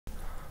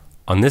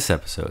On this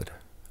episode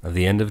of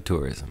The End of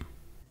Tourism.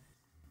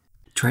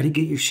 Try to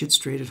get your shit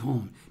straight at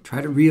home.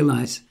 Try to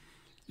realize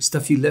the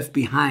stuff you left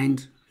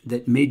behind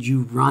that made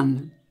you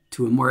run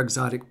to a more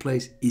exotic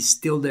place is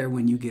still there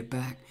when you get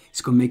back.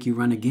 It's going to make you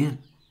run again.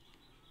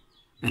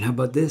 And how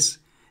about this?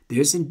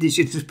 There's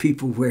indigenous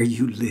people where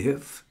you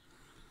live,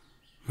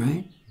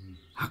 right?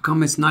 How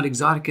come it's not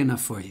exotic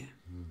enough for you?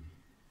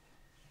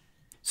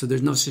 So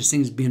there's no such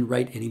thing as being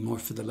right anymore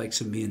for the likes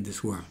of me in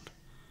this world.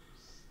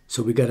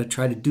 So we got to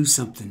try to do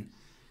something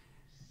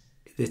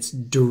that's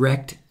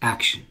direct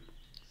action.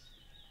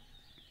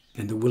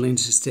 And the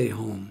willingness to stay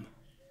home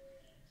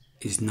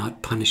is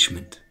not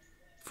punishment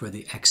for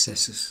the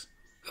excesses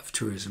of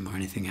tourism or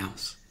anything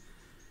else.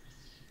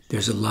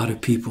 There's a lot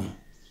of people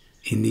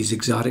in these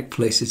exotic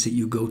places that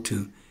you go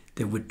to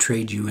that would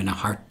trade you in a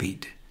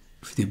heartbeat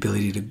for the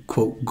ability to,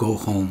 quote, go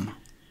home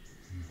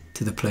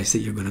to the place that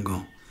you're going to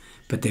go.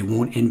 But they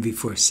won't envy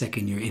for a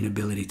second your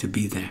inability to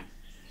be there.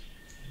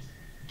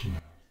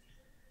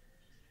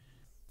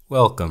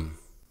 Welcome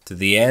to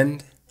The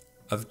End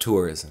of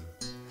Tourism,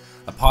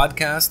 a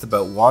podcast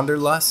about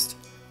wanderlust,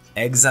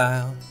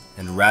 exile,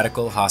 and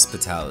radical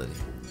hospitality.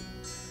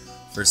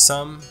 For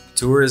some,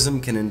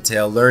 tourism can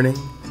entail learning,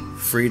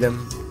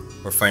 freedom,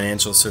 or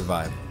financial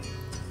survival.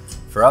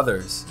 For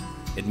others,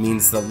 it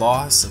means the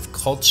loss of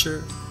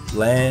culture,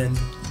 land,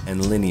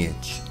 and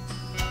lineage.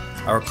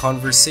 Our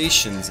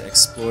conversations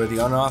explore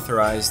the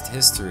unauthorized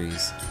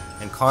histories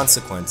and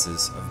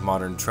consequences of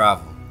modern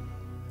travel.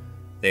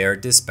 They are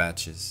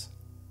dispatches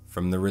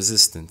from the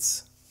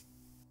resistance.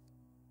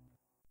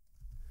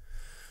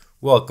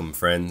 Welcome,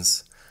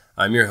 friends.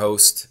 I'm your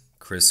host,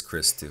 Chris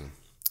Christou.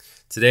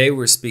 Today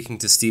we're speaking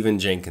to Stephen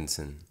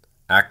Jenkinson,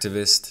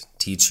 activist,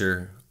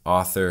 teacher,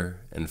 author,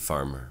 and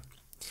farmer.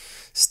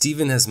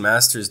 Stephen has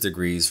master's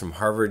degrees from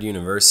Harvard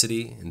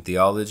University in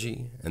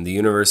Theology and the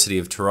University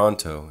of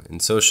Toronto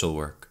in social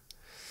work.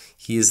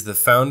 He is the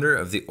founder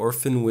of the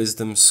Orphan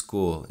Wisdom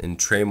School in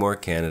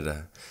Tramore,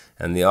 Canada,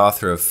 and the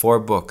author of 4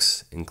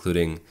 books,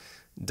 including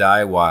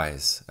Die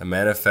Wise, a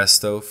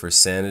Manifesto for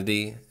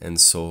Sanity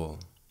and Soul,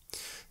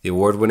 the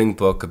award-winning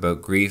book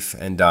about grief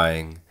and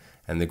dying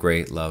and the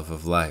great love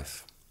of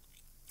life.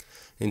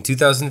 In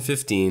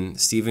 2015,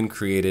 Stephen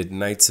created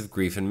Nights of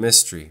Grief and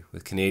Mystery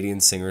with Canadian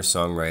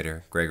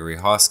singer-songwriter Gregory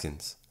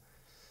Hoskins.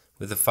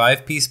 With a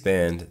 5-piece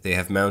band, they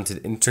have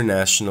mounted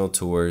international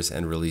tours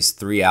and released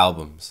 3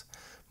 albums,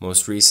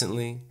 most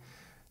recently,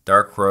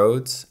 Dark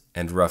Roads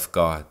and Rough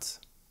Gods.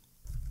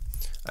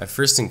 I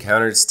first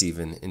encountered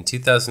Stephen in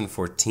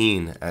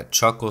 2014 at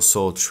Choco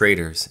Soul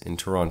Traders in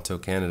Toronto,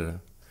 Canada.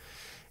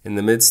 In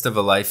the midst of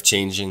a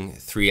life-changing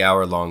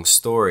 3-hour-long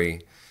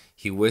story,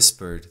 he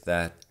whispered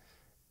that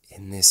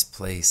in this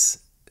place,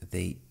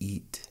 they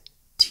eat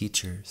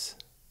teachers.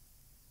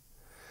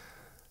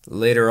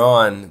 Later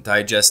on,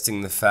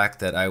 digesting the fact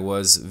that I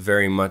was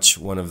very much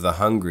one of the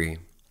hungry,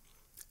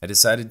 I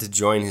decided to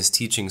join his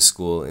teaching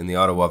school in the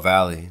Ottawa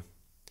Valley.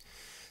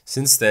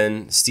 Since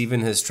then,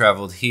 Stephen has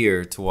traveled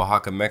here to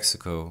Oaxaca,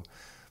 Mexico,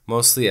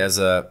 mostly as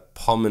a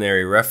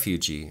pulmonary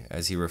refugee,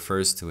 as he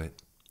refers to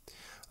it.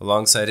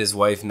 Alongside his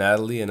wife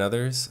Natalie and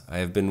others, I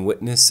have been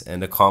witness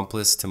and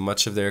accomplice to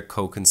much of their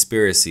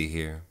co-conspiracy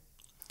here.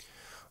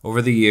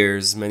 Over the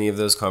years, many of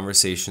those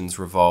conversations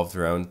revolved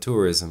around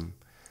tourism,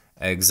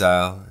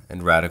 exile,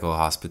 and radical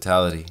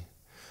hospitality,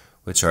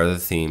 which are the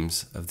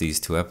themes of these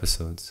 2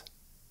 episodes.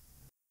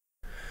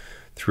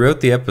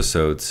 Throughout the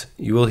episodes,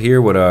 you will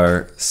hear what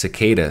are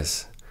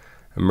cicadas,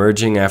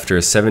 emerging after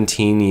a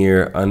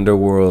 17-year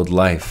underworld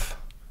life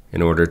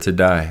in order to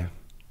die.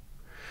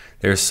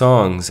 Their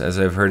songs, as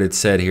I've heard it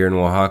said here in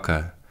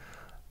Oaxaca,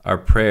 are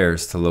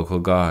prayers to local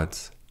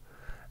gods,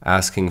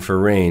 asking for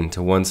rain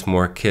to once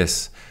more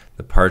kiss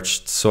the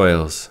parched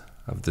soils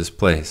of this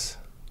place.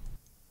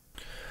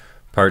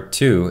 Part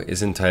 2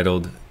 is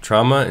entitled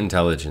Trauma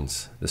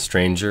Intelligence, the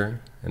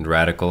Stranger and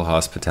Radical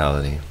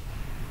Hospitality.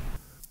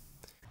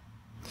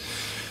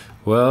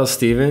 Well,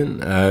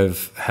 Stephen,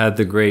 I've had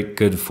the great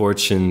good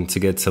fortune to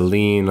get to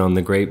lean on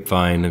the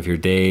grapevine of your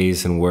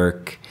days and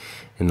work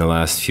in the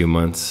last few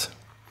months.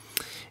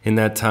 In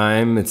that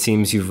time, it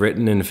seems you've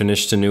written and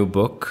finished a new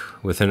book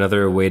with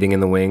another waiting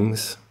in the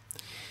wings.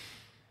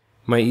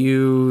 Might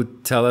you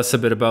tell us a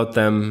bit about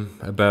them,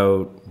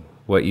 about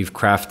what you've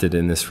crafted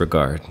in this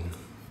regard?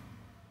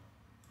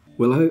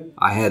 Well,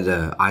 I had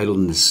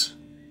idleness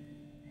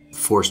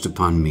forced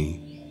upon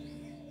me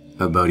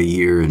about a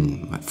year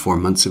and 4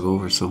 months ago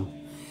or so.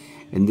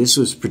 And this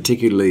was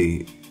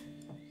particularly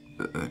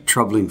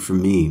troubling for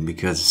me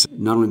because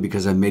not only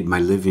because I made my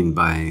living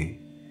by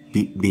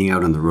being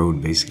out on the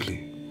road,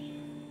 basically,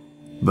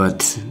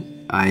 but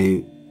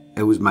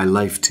it was my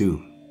life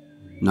too,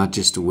 not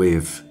just a way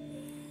of,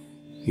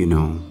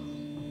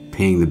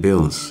 paying the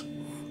bills,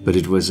 but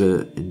it was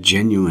a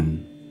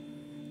genuine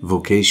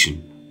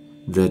vocation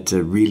that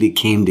really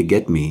came to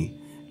get me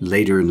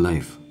later in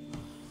life.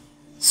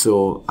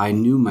 So I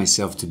knew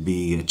myself to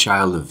be a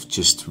child of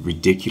just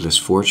ridiculous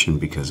fortune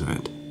because of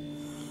it.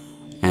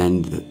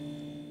 And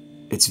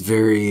it's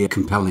very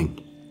compelling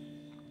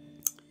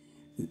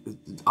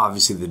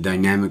obviously the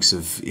dynamics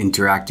of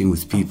interacting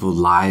with people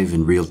live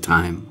in real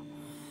time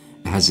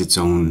has its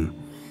own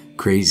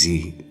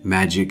crazy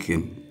magic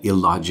and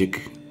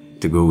illogic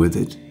to go with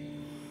it.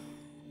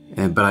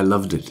 But I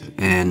loved it.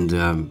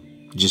 And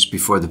just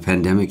before the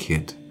pandemic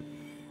hit,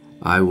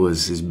 I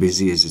was as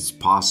busy as it's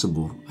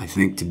possible, I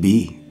think, to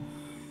be.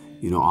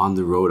 You know, on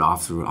the road,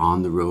 off the road,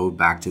 on the road,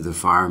 back to the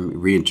farm,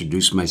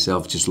 reintroduce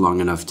myself just long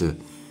enough to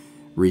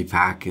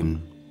repack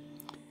and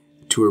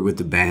tour with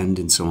the band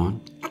and so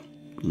on.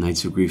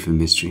 Nights of Grief and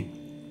Mystery.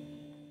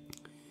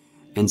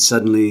 And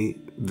suddenly,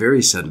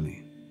 very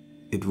suddenly,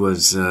 it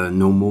was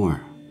no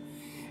more.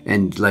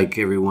 And like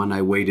everyone,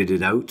 I waited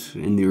it out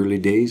in the early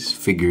days,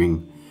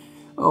 figuring,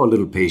 oh, a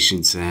little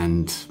patience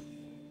and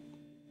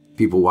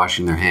people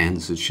washing their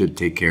hands, it should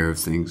take care of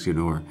things, you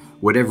know, or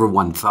whatever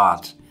one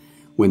thought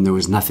when there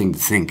was nothing to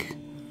think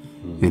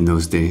in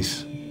those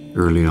days,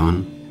 early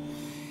on.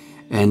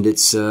 And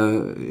it's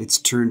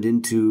turned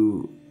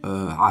into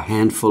a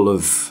handful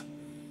of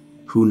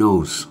who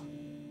knows.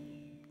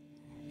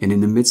 And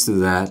in the midst of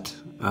that,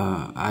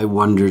 I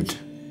wondered,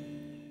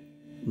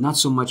 not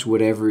so much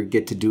would I ever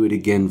get to do it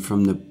again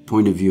from the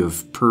point of view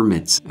of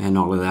permits and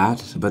all of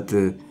that, but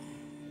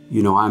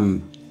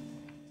I'm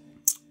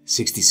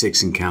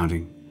 66 and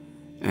counting,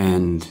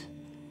 and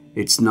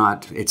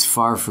it's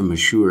far from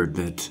assured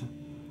that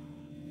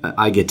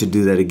I get to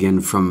do that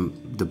again from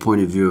the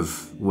point of view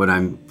of what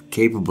I'm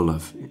capable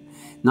of.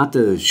 Not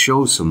the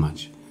show so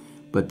much,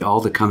 but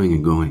all the coming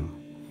and going.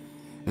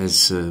 As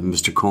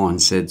Mr. Cohen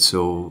said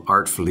so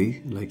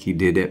artfully, like he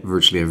did at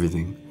virtually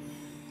everything,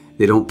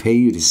 they don't pay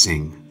you to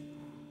sing,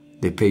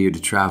 they pay you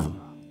to travel.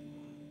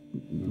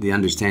 The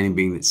understanding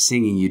being that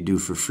singing you do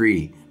for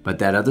free, but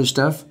that other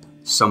stuff,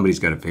 somebody's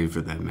got to pay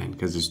for that, man,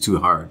 because it's too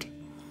hard.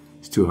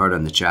 It's too hard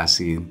on the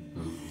chassis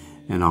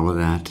and all of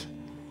that.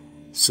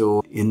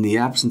 So in the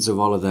absence of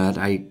all of that,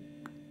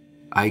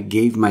 I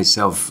gave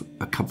myself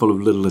a couple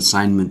of little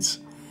assignments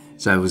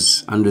as I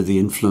was under the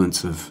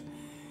influence of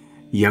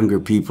younger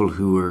people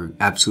who were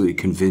absolutely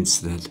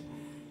convinced that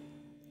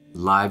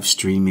live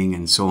streaming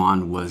and so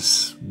on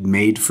was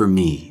made for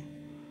me.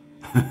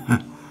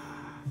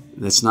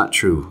 That's not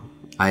true.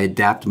 I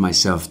adapt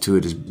myself to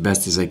it as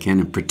best as I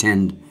can and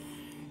pretend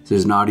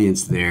there's an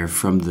audience there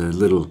from the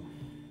little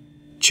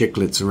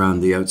chiclets around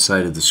the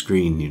outside of the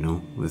screen, you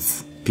know,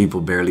 with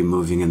people barely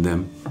moving in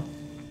them.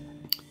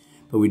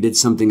 But we did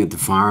something at the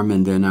farm,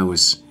 and then I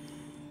was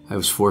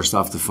forced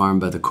off the farm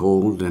by the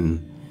cold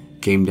and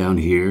came down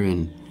here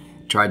and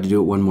tried to do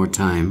it one more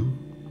time.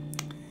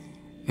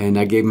 And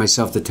I gave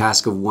myself the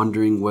task of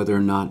wondering whether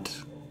or not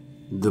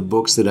the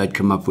books that I'd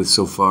come up with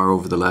so far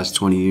over the last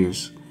 20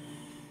 years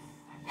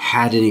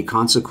had any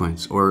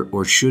consequence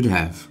or should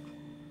have,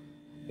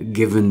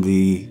 given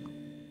the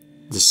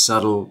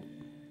subtle,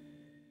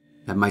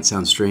 that might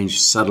sound strange,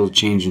 subtle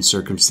change in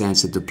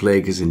circumstance that the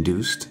plague has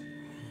induced.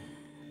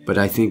 But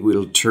I think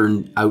it'll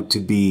turn out to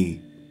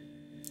be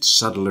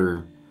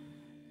subtler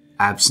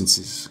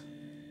absences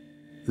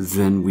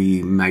than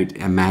we might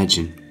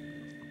imagine.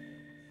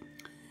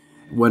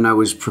 When I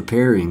was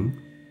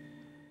preparing,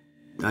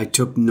 I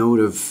took note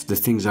of the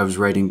things I was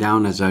writing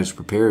down as I was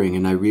preparing,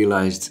 and I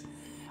realized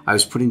I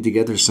was putting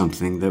together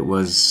something that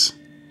was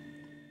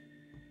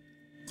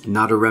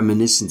not a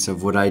reminiscence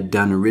of what I'd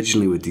done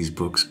originally with these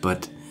books,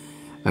 but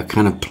a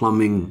kind of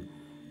plumbing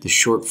the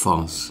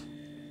shortfalls,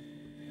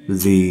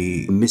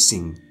 the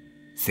missing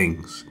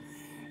things,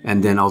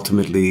 and then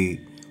ultimately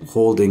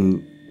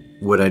holding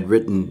what I'd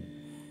written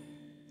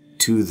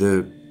to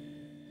the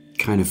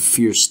kind of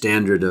fierce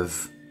standard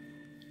of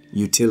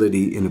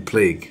utility in a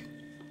plague.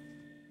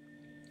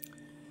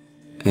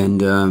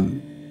 And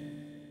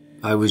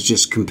I was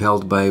just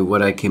compelled by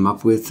what I came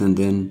up with, and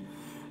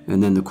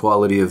then the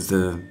quality of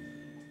the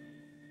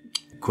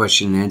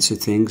question and answer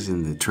things,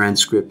 and the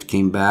transcript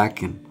came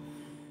back and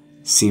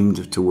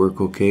seemed to work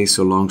okay.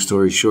 So long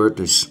story short,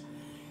 there's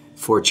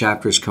 4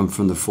 chapters come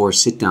from the 4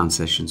 sit-down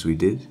sessions we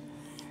did.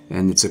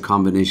 And it's a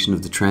combination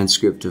of the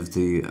transcript of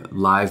the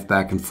live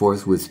back and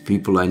forth with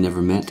people I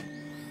never met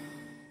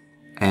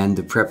and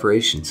the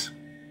preparations.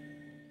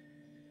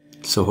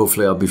 So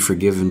hopefully I'll be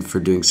forgiven for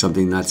doing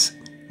something that's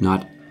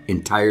not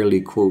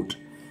entirely, quote,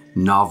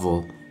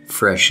 novel,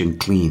 fresh and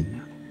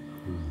clean.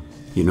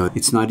 You know,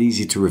 it's not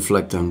easy to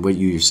reflect on what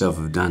you yourself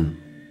have done.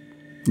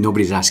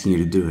 Nobody's asking you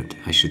to do it,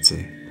 I should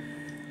say.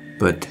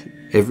 But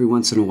every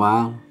once in a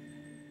while,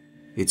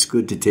 it's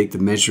good to take the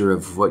measure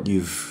of what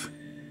you've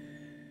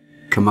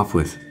come up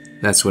with.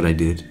 That's what I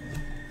did.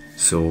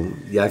 So,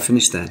 yeah, I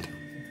finished that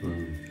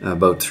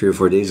about 3 or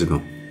 4 days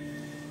ago.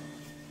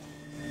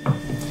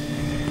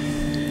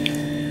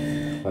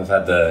 I've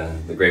had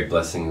the great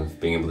blessing of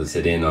being able to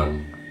sit in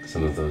on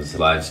some of those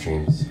live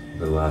streams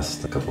over the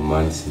last couple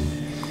months and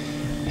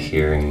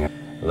hearing a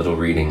little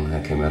reading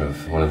that came out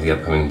of one of the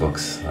upcoming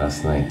books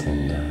last night,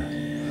 and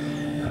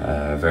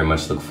I very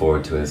much look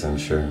forward to it, as I'm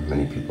sure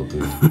many people do.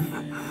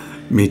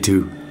 Me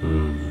too.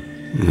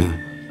 Yeah.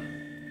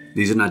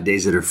 These are not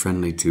days that are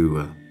friendly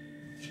to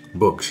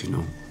books, you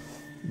know,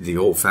 the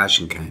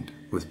old-fashioned kind,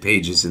 with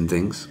pages and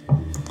things.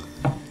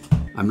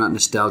 I'm not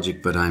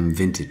nostalgic, but I'm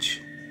vintage,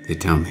 they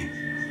tell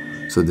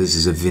me. So this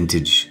is a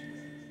vintage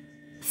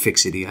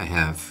fixity I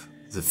have,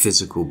 the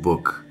physical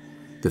book,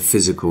 the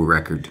physical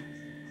record.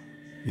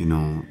 You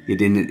know,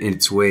 it in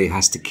its way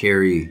has to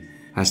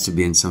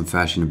be in some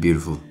fashion a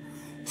beautiful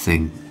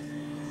thing.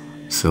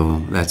 So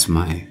that's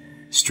my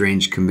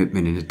strange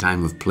commitment in a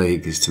time of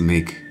plague, is to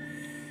make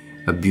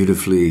a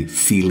beautifully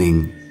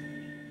feeling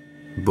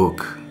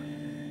book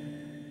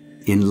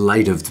in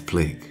light of the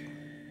plague.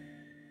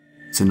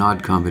 It's an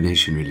odd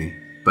combination, really,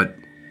 but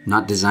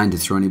not designed to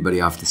throw anybody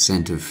off the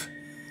scent of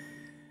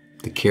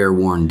the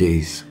careworn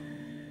days.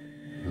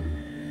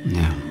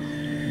 Yeah.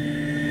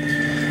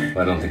 Well,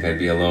 I don't think I'd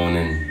be alone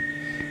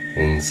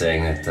in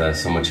saying that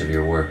so much of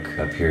your work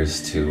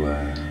appears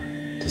to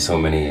so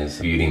many as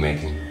beauty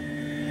making,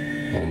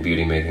 and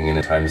beauty making in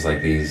times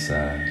like these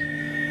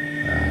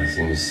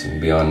seems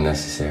beyond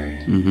necessary.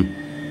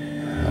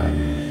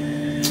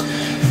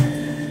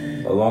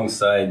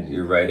 Alongside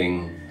your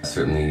writing,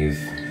 certainly you've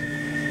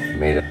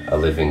made a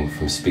living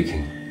from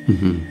speaking.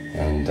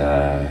 And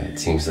it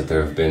seems that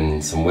there have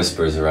been some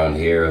whispers around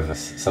here of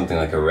something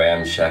like a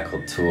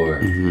ramshackle tour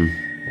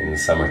in the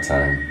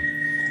summertime.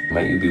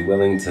 Might you be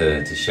willing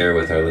to share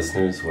with our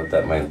listeners what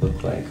that might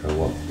look like, or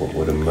what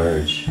would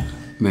emerge?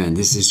 Man,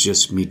 this is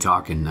just me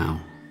talking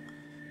now.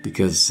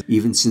 Because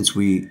even since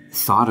we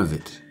thought of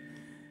it,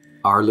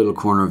 our little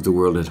corner of the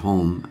world at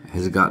home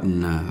has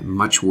gotten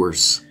much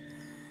worse,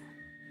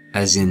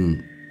 as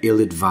in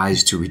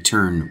ill-advised to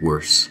return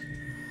worse,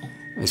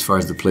 as far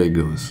as the plague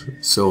goes.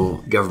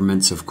 So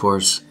governments, of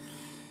course,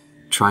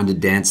 trying to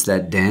dance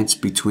that dance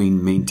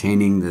between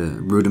maintaining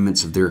the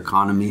rudiments of their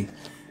economy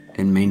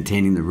and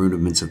maintaining the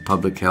rudiments of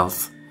public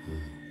health,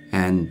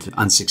 and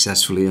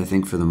unsuccessfully, I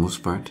think, for the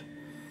most part.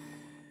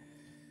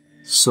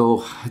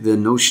 So the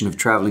notion of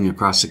traveling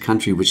across the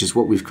country, which is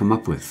what we've come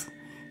up with.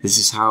 This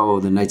is how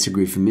the Nights of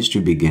Grief and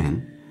Mystery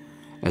began,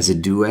 as a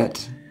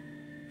duet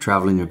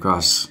traveling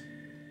across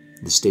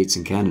the States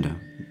and Canada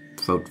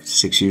about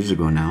 6 years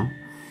ago now.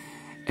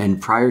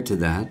 And prior to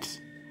that,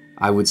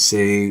 I would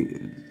say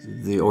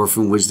the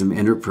Orphan Wisdom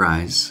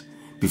enterprise,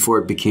 before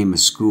it became a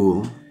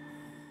school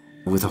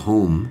with a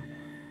home,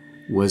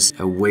 was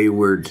a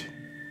wayward,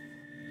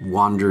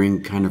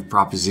 wandering kind of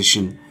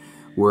proposition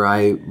where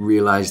I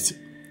realized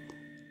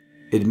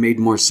it made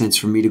more sense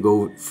for me to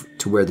go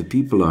to where the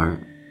people are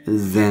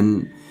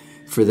than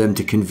for them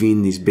to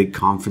convene these big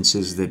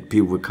conferences that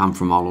people would come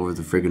from all over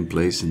the friggin'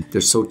 place. And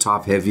they're so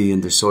top heavy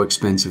and they're so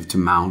expensive to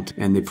mount,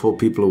 and they pull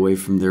people away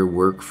from their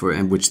work,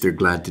 and which they're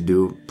glad to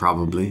do,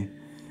 probably.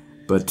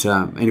 But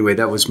anyway,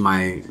 that was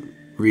my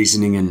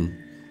reasoning,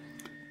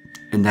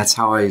 and that's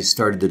how I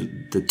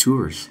started the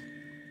tours.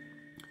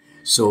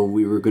 So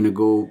we were going to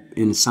go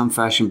in some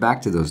fashion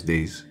back to those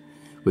days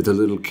with a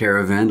little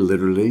caravan,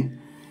 literally,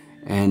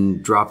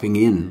 and dropping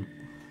in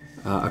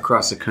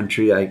across the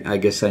country. I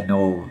guess I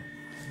know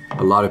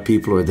a lot of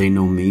people, or they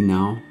know me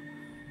now,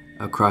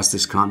 across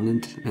this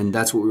continent. And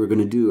that's what we were going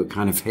to do, a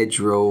kind of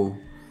hedgerow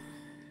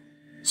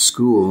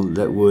school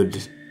that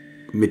would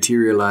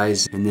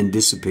materialize and then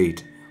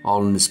dissipate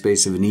all in the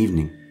space of an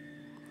evening.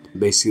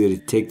 Basically,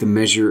 to take the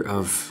measure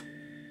of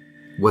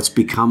what's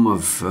become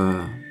of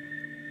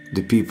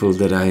the people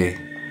that I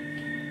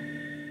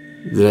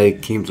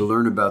came to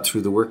learn about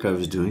through the work I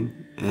was doing,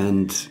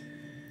 and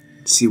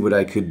see what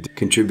I could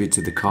contribute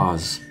to the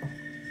cause.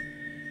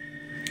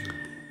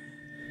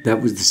 That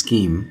was the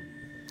scheme.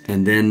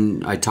 And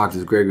then I talked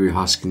with Gregory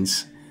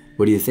Hoskins.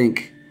 What do you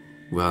think?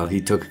 Well, he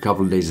took a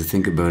couple of days to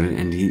think about it,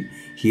 and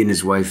he and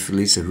his wife,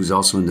 Lisa, who's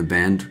also in the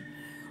band,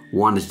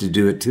 wanted to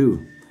do it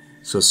too.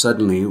 So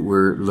suddenly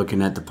we're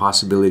looking at the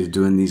possibility of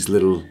doing these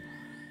little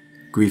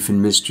grief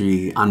and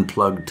mystery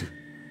unplugged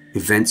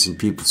events in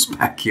people's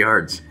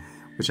backyards,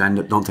 which I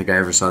don't think I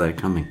ever saw that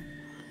coming.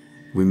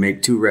 We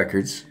make 2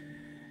 records,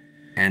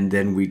 and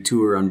then we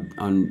tour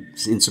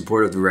in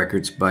support of the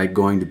records by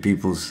going to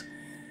people's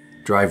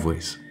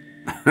driveways.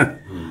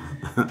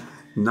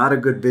 Not a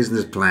good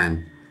business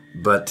plan,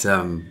 but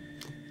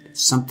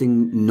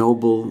something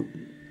noble,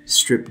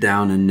 stripped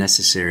down, and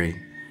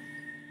necessary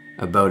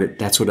about it.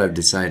 That's what I've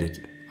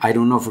decided. I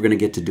don't know if we're going to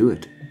get to do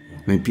it.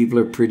 I mean, people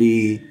are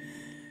pretty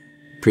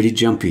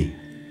jumpy,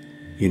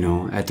 you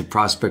know, at the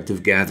prospect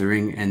of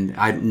gathering, and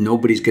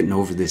nobody's getting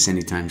over this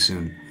anytime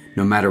soon,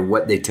 no matter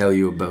what they tell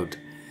you about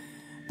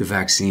the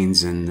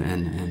vaccines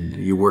and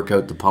you work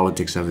out the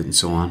politics of it and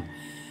so on.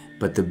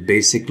 But the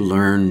basic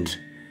learned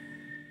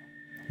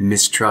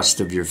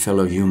mistrust of your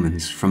fellow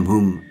humans, from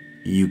whom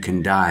you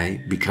can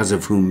die, because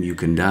of whom you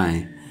can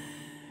die,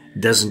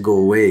 doesn't go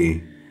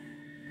away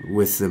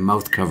with the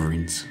mouth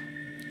coverings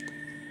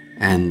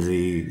and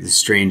the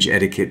strange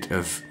etiquette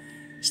of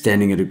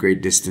standing at a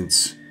great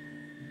distance,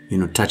 you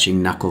know,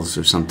 touching knuckles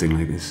or something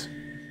like this.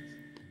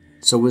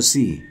 So we'll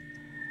see.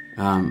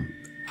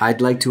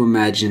 I'd like to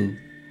imagine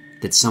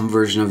that some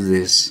version of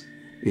this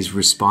is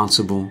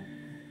responsible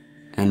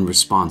and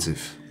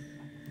responsive.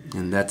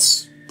 And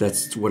that's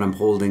what I'm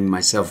holding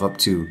myself up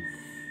to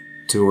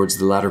towards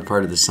the latter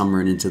part of the summer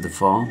and into the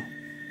fall.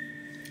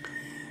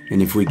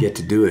 And if we get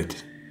to do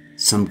it,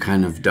 some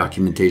kind of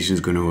documentation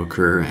is going to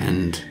occur,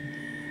 and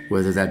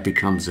whether that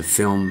becomes a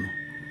film,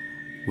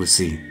 we'll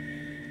see.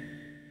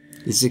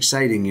 It's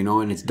exciting, you know,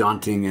 and it's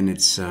daunting, and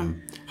it's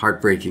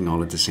heartbreaking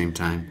all at the same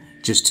time,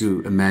 just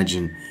to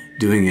imagine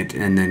doing it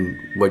and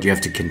then what you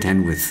have to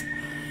contend with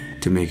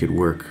to make it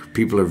work.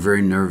 People are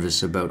very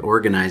nervous about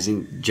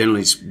organizing,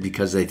 generally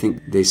because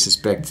they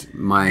suspect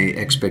my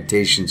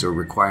expectations or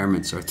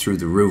requirements are through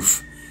the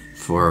roof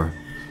for,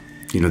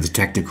 you know, the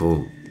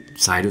technical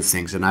side of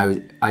things. And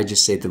I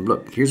just say to them,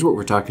 look, here's what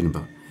we're talking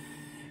about.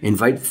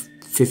 Invite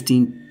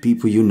 15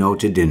 people you know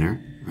to dinner,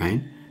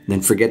 right?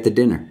 Then forget the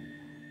dinner.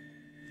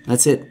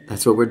 That's it.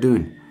 That's what we're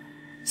doing.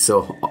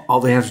 So all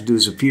they have to do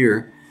is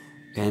appear,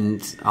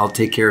 and I'll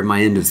take care of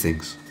my end of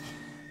things.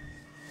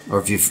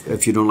 Or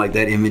if you don't like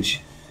that image,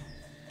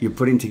 you're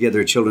putting together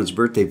a children's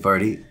birthday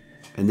party,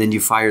 and then you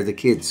fire the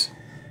kids.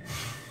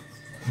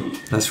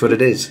 That's what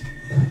it is.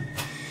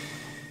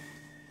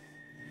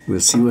 We'll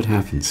see what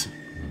happens.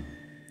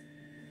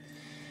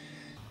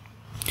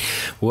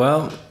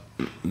 Well,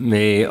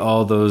 may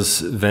all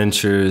those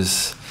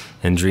ventures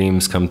and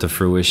dreams come to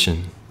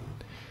fruition,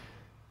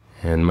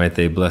 and might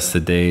they bless the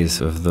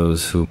days of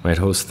those who might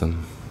host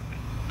them.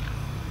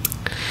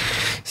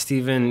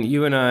 Stephen,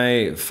 you and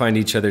I find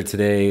each other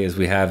today, as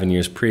we have in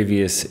years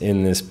previous,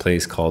 in this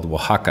place called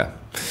Oaxaca,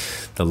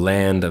 the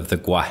land of the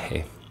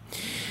Guaje.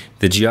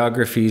 The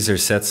geographies are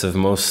sets of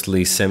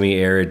mostly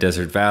semi-arid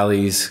desert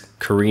valleys,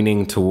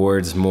 careening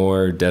towards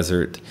more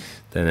desert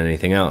than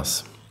anything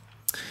else.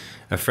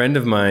 A friend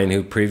of mine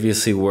who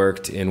previously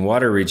worked in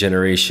water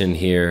regeneration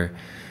here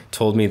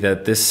told me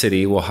that this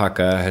city,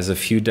 Oaxaca, has a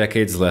few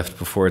decades left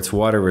before its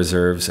water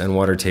reserves and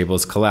water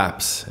tables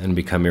collapse and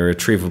become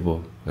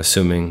irretrievable,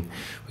 assuming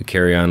we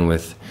carry on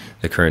with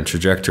the current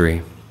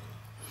trajectory.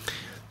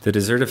 The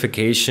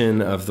desertification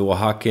of the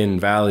Oaxacan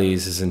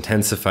valleys is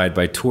intensified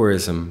by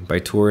tourism, by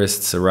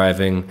tourists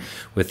arriving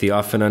with the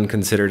often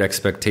unconsidered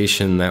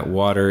expectation that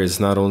water is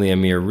not only a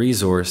mere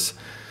resource,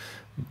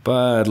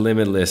 but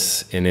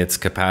limitless in its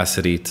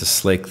capacity to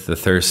slake the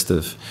thirst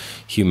of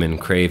human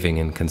craving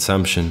and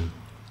consumption.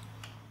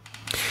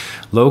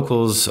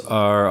 Locals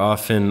are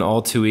often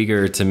all too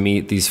eager to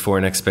meet these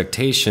foreign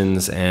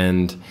expectations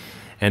and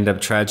end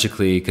up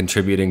tragically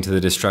contributing to the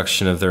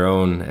destruction of their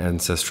own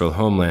ancestral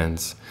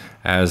homelands,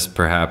 as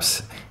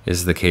perhaps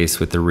is the case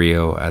with the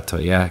Rio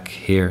Atoyac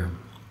here.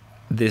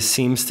 This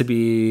seems to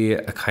be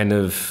a kind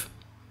of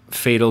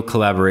fatal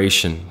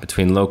collaboration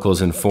between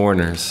locals and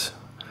foreigners,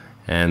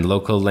 and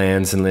local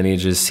lands and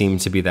lineages seem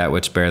to be that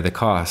which bear the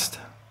cost.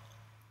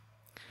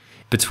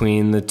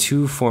 Between the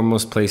two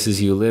foremost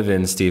places you live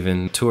in,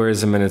 Stephen,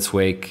 tourism in its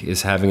wake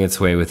is having its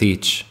way with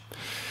each.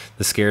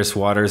 The scarce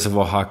waters of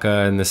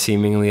Oaxaca and the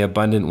seemingly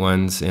abundant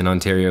ones in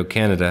Ontario,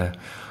 Canada,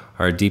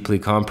 are deeply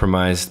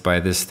compromised by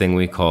this thing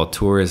we call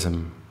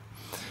tourism,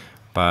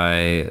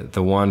 by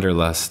the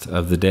wanderlust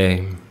of the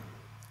day.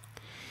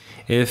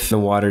 If the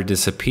water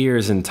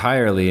disappears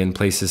entirely in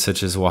places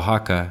such as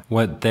Oaxaca,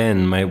 what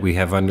then might we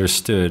have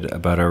understood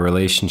about our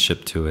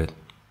relationship to it?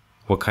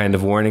 What kind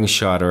of warning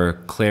shot or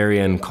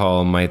clarion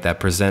call might that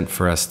present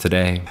for us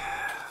today?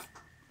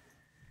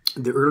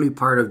 The early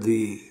part of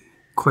the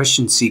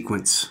question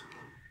sequence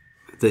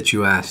that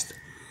you asked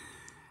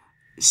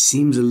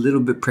seems a little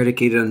bit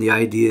predicated on the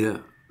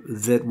idea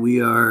that we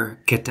are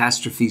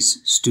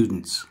catastrophes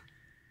students.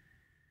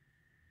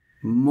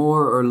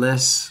 More or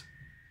less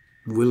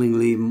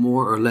willingly,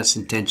 more or less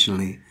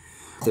intentionally,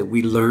 that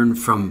we learn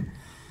from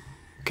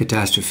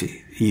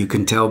catastrophe. You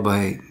can tell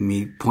by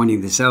me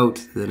pointing this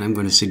out that I'm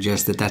going to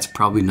suggest that that's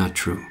probably not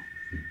true.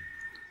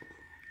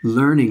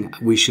 Learning,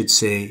 we should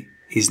say,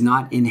 is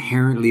not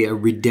inherently a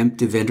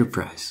redemptive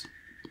enterprise.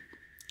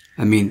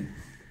 I mean,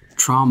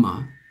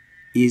 trauma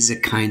is a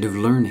kind of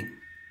learning,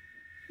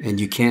 and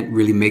you can't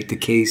really make the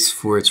case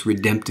for its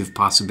redemptive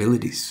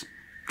possibilities.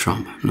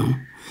 Trauma, no?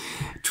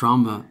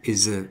 Trauma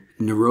is a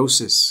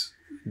neurosis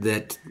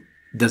that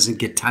doesn't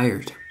get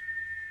tired,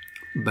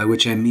 by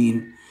which I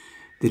mean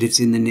that it's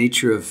in the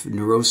nature of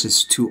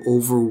neurosis to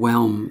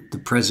overwhelm the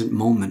present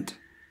moment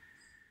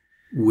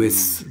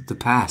with the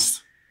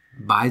past,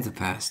 by the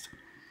past.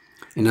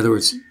 In other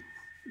words,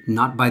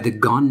 not by the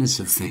goneness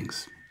of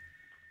things,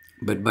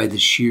 but by the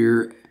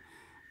sheer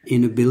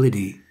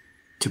inability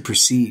to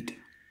proceed.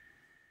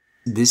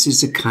 This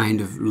is a kind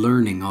of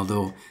learning,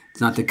 although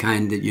it's not the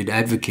kind that you'd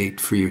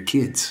advocate for your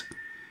kids.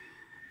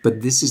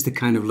 But this is the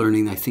kind of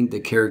learning I think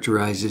that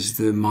characterizes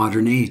the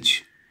modern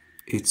age.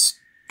 It's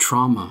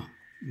trauma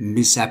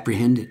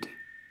misapprehended.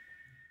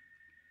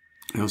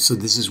 So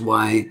this is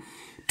why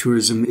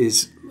tourism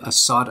is a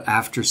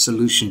sought-after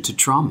solution to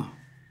trauma.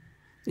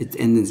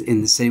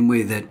 In the same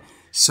way that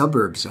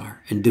suburbs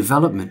are, and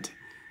development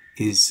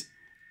is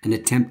an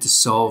attempt to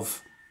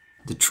solve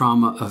the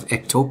trauma of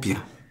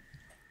ectopia.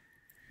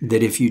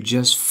 That if you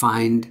just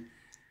find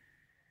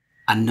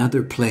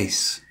another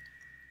place,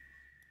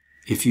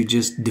 if you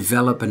just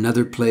develop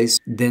another place,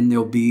 then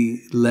there'll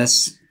be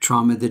less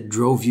trauma that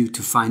drove you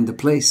to find the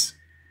place.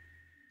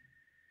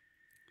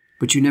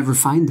 But you never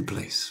find the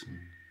place.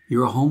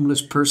 You're a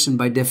homeless person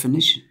by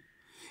definition.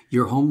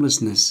 Your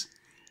homelessness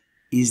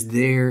is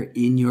there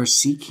in your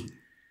seeking,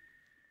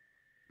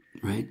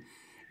 right?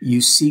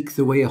 You seek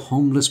the way a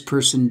homeless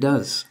person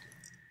does.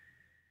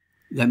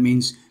 That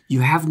means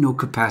you have no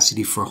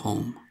capacity for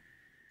home.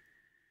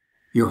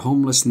 Your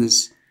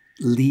homelessness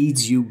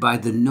leads you by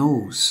the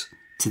nose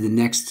to the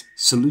next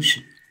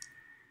solution.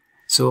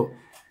 So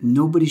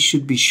nobody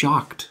should be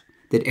shocked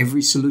that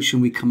every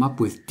solution we come up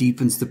with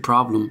deepens the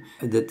problem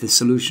that the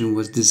solution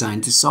was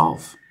designed to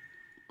solve.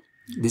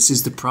 This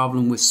is the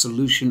problem with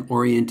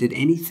solution-oriented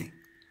anything,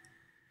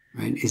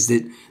 right? Is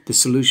that the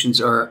solutions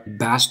are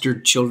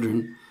bastard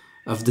children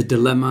of the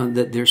dilemma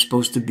that they're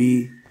supposed to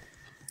be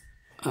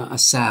a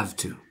salve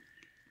to.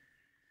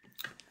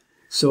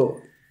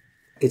 So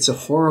it's a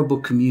horrible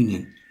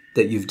communion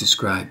that you've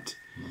described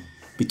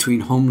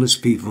between homeless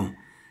people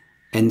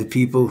and the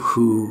people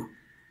who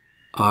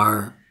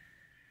are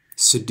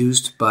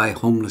seduced by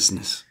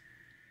homelessness,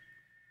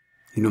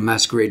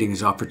 masquerading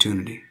as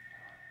opportunity.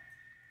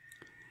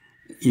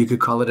 You could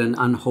call it an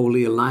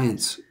unholy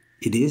alliance.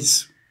 It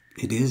is.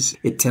 It is.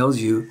 It tells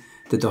you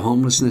that the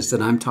homelessness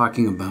that I'm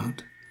talking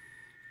about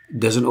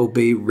doesn't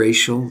obey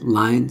racial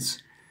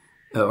lines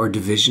or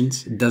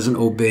divisions. It doesn't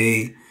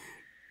obey,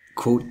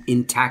 quote,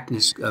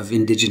 intactness of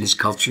indigenous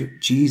culture.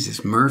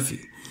 Jesus,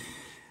 Murphy.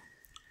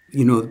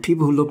 The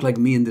people who look like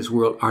me in this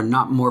world are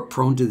not more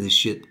prone to this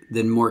shit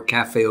than more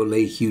cafe au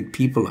lait hued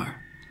people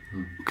are.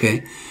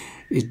 Okay?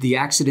 The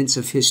accidents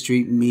of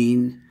history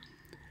mean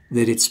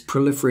that it's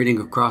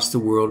proliferating across the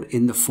world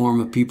in the form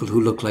of people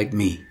who look like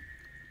me.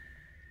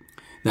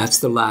 That's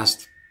the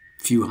last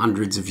few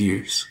hundreds of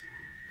years.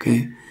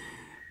 Okay?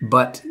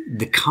 But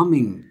the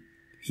coming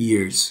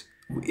years,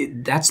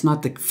 that's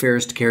not the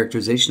fairest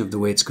characterization of the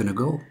way it's going to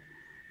go,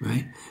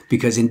 right?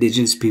 Because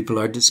indigenous people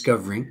are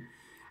discovering,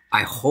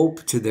 I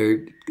hope to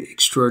their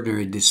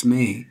extraordinary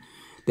dismay,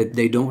 that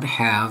they don't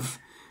have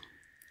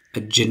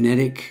a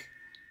genetic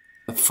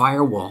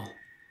firewall,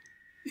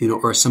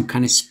 or some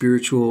kind of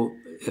spiritual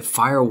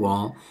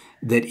firewall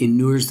that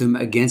inures them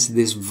against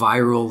this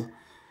viral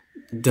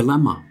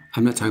dilemma.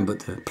 I'm not talking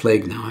about the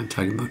plague now. I'm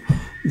talking about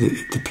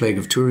the plague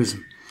of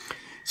tourism.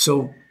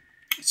 So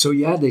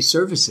yeah, they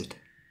service it.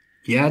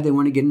 Yeah, they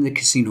want to get in the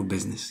casino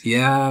business.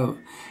 Yeah,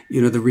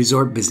 the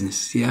resort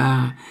business.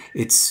 Yeah,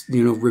 it's,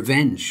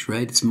 revenge,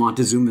 right? It's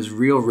Montezuma's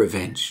real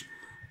revenge.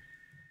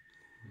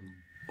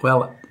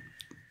 Well,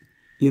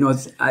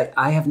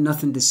 I have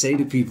nothing to say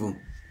to people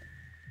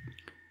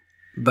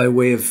by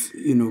way of,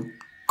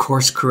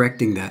 course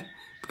correcting that,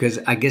 because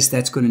I guess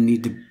that's going to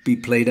need to be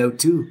played out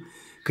too,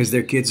 because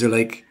their kids are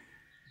like,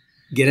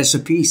 get us a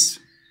piece.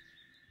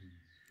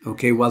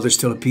 Okay, while there's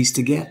still a piece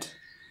to get.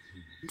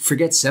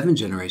 Forget 7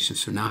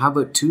 generations from now. How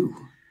about 2?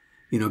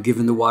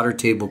 Given the water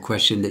table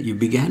question that you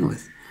began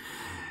with.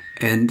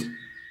 And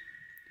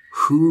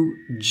who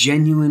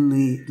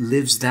genuinely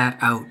lives that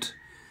out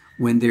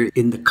when they're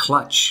in the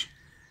clutch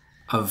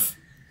of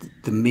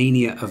the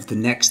mania of the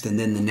next and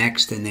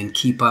then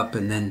keep up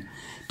and then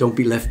don't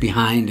be left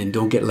behind and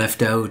don't get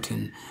left out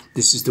and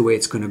this is the way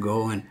it's going to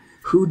go. And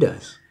who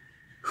does?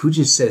 Who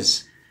just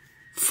says,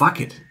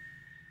 fuck it?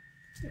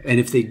 And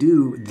if they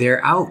do,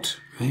 they're out,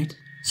 right?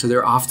 So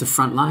they're off the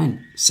front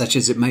line, such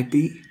as it might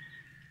be.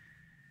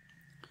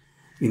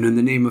 In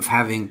the name of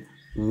having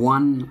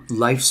one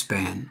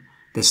lifespan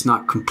that's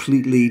not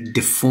completely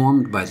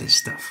deformed by this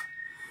stuff.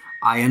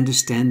 I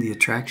understand the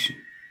attraction,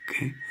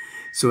 okay?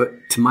 So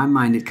to my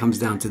mind, it comes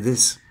down to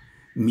this.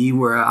 Me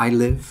where I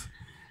live,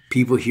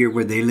 people here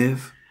where they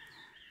live.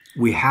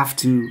 We have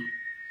to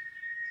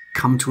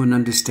come to an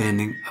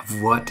understanding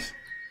of what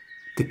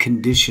the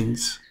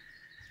conditions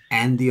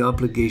and the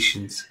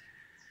obligations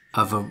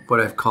of what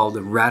I've called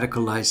a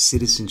radicalized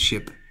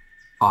citizenship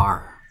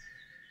are.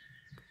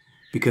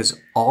 Because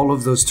all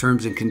of those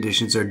terms and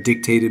conditions are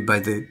dictated by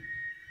the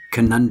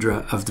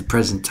conundra of the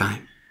present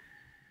time.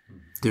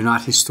 They're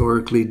not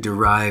historically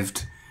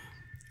derived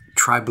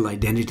tribal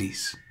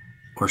identities,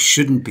 or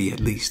shouldn't be at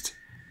least.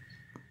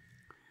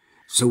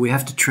 So we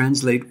have to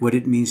translate what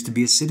it means to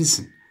be a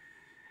citizen.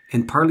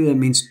 And partly that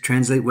means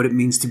translate what it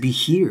means to be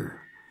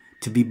here,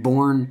 to be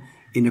born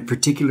in a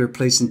particular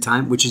place and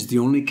time, which is the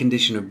only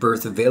condition of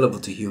birth available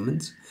to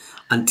humans,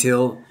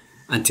 until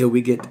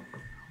we get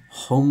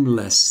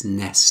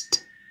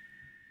homelessness,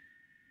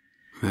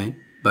 right?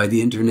 By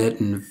the internet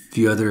and a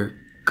few other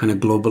kind of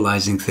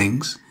globalizing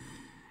things.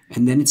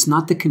 And then it's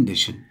not the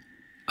condition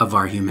of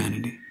our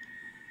humanity.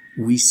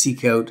 We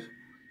seek out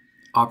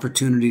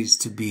opportunities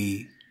to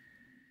be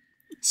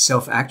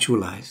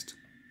self-actualized.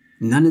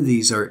 None of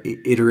these are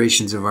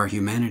iterations of our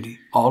humanity.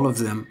 All of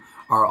them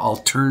are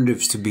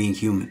alternatives to being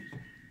human,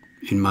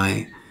 in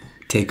my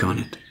take on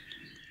it.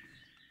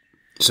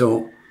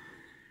 So,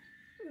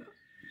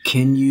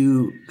 can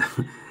you,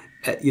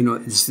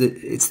 it's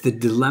the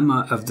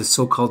dilemma of the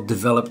so-called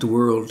developed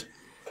world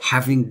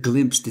having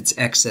glimpsed its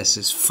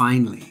excesses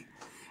finally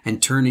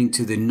and turning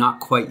to the not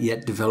quite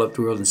yet developed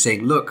world and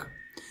saying, look,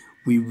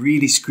 we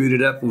really screwed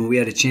it up when we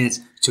had a chance,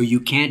 so you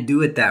can't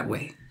do it that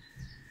way.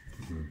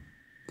 Mm-hmm.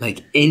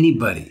 Like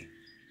anybody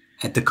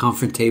at the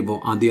conference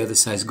table on the other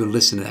side is going to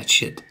listen to that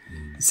shit.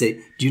 Mm-hmm.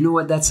 Say, do you know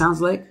what that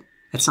sounds like?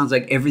 That sounds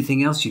like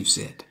everything else you've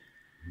said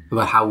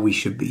about how we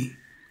should be.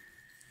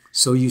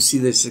 So you see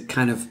this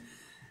kind of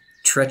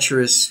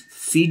treacherous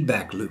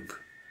feedback loop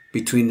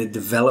between the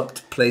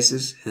developed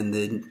places and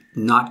the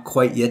not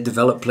quite yet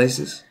developed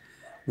places,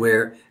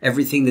 where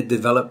everything that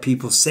developed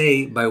people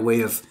say by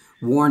way of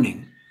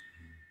warning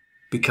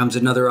becomes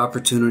another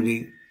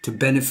opportunity to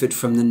benefit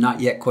from the not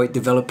yet quite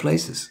developed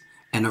places.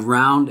 And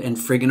around and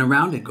friggin'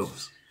 around it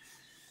goes.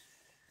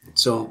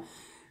 So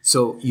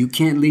you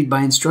can't lead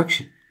by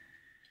instruction.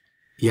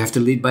 You have to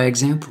lead by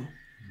example.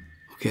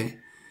 Okay?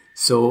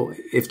 So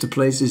if the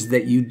places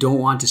that you don't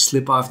want to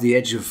slip off the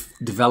edge of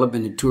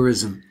development and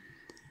tourism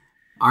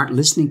aren't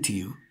listening to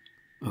you,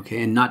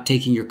 okay, and not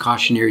taking your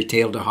cautionary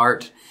tale to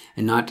heart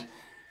and not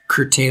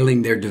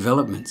curtailing their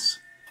developments,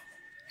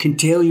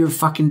 curtail your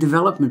fucking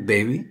development,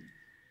 baby.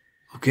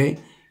 Okay?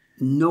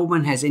 No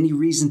one has any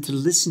reason to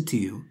listen to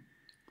you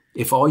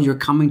if all you're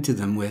coming to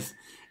them with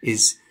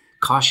is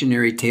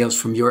cautionary tales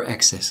from your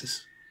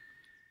excesses.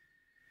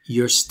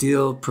 You're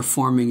still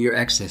performing your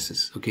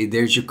excesses. Okay,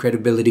 there's your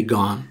credibility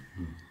gone.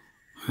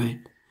 Right?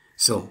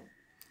 So,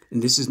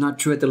 and this is not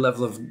true at the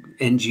level of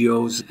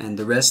NGOs and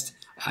the rest.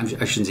 I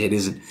shouldn't say it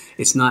isn't.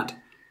 It's not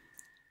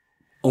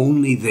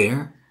only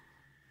there,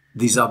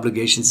 these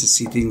obligations to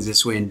see things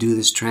this way and do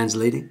this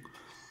translating.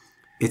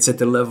 It's at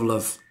the level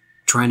of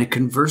trying to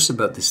converse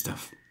about this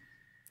stuff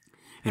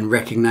and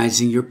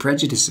recognizing your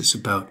prejudices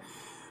about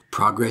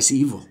progress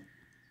evil.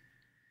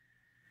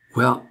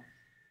 Well,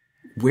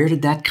 where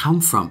did that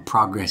come from,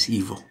 progress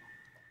evil?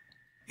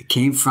 It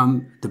came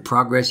from the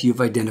progress you've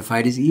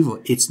identified as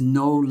evil. It's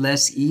no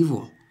less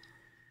evil.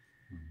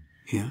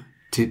 Yeah.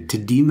 To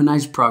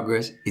demonize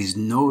progress is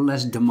no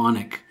less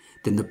demonic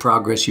than the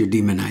progress you're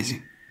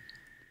demonizing.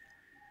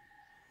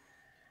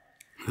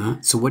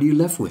 So what are you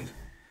left with?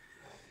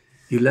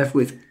 You're left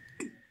with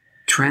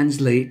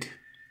translate.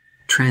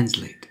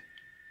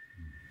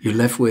 You're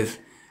left with,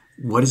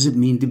 what does it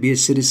mean to be a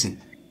citizen?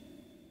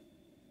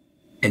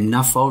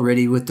 Enough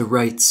already with the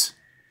rights.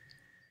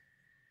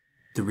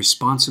 The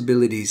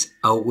responsibilities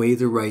outweigh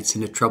the rights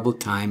in a troubled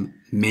time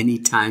many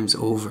times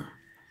over.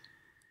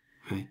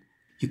 Right?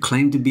 You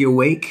claim to be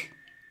awake.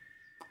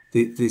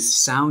 The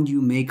sound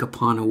you make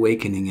upon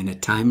awakening in a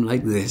time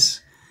like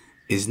this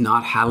is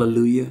not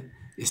hallelujah.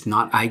 It's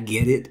not I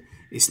get it.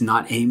 It's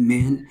not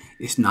amen.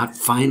 It's not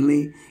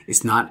finally.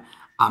 It's not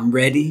I'm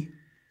ready.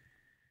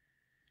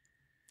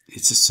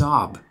 It's a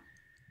sob.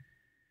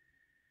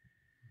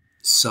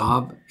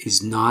 Sob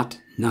is not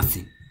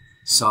nothing.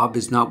 Sob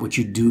is not what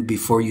you do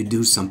before you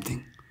do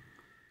something.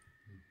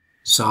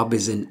 Sob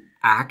is an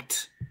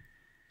act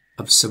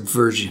of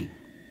subversion.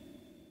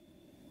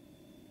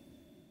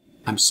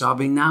 I'm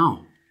sobbing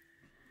now.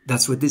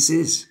 That's what this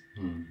is.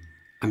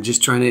 I'm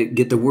just trying to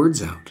get the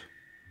words out.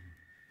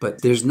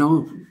 But there's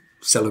no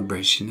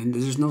celebration and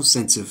there's no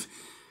sense of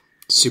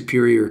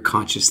superior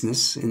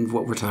consciousness in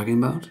what we're talking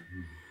about.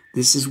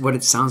 This is what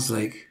it sounds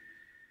like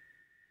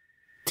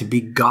to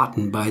be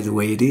gotten by the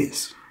way it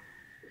is.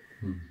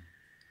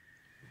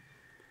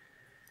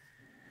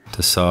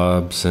 The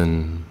sobs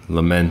and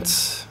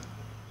laments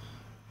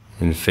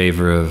in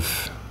favor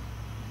of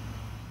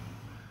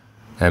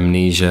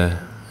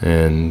amnesia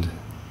and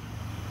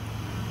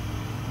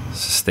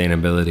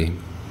sustainability.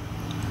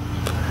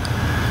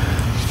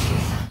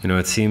 You know,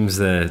 it seems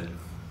that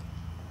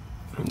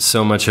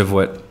so much of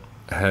what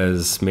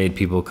has made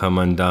people come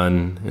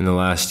undone in the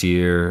last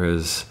year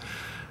is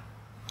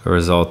a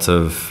result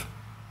of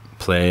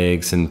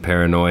plagues and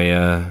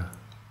paranoia,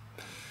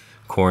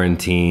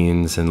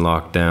 quarantines and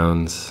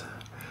lockdowns.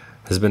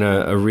 Has been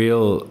a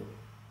real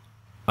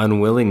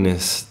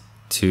unwillingness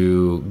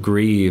to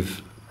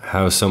grieve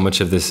how so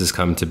much of this has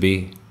come to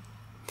be.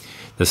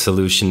 The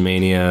solution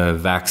mania,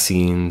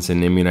 vaccines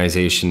and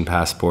immunization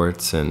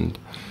passports, and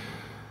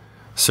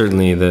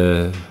certainly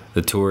the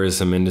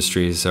tourism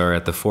industries are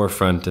at the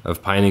forefront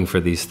of pining for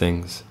these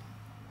things,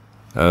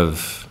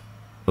 of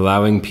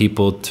allowing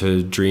people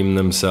to dream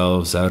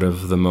themselves out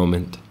of the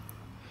moment,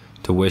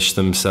 to wish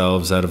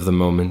themselves out of the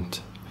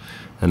moment,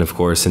 and of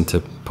course into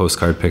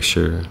postcard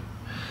picture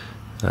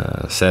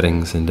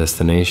settings and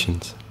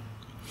destinations.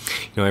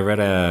 You know, I read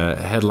a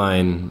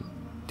headline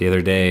the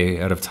other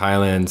day out of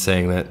Thailand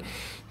saying that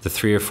the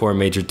 3 or 4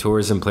 major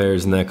tourism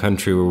players in that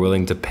country were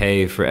willing to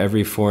pay for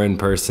every foreign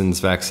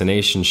person's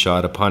vaccination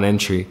shot upon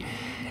entry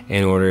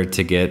in order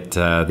to get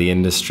the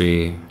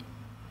industry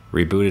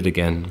rebooted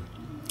again,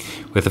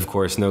 with, of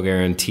course, no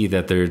guarantee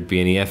that there'd be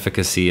any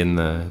efficacy in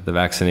the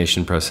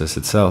vaccination process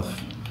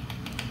itself.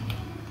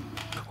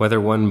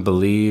 Whether one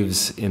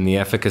believes in the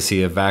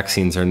efficacy of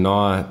vaccines or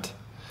not,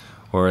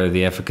 or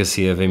the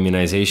efficacy of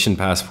immunization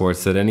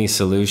passports, that any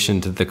solution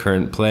to the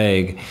current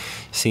plague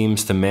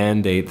seems to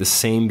mandate the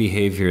same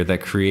behavior that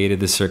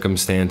created the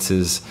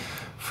circumstances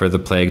for the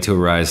plague to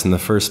arise in the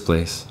first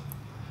place.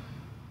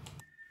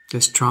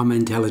 That's trauma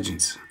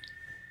intelligence.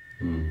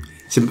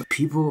 So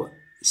people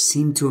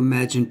seem to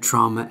imagine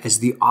trauma as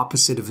the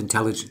opposite of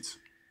intelligence,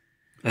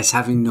 as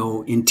having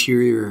no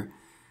interior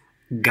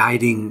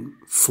guiding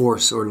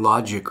force or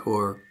logic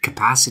or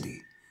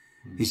capacity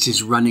It's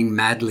just running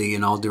madly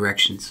in all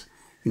directions.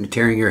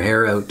 Tearing your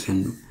hair out,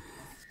 and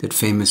that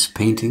famous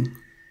painting,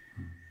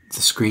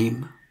 The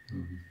Scream,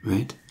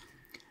 right?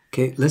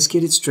 Okay, let's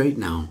get it straight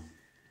now.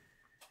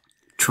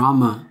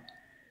 Trauma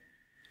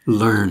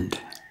learned.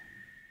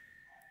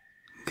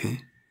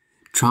 Okay?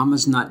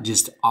 Trauma's not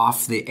just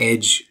off the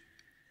edge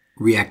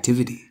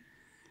reactivity.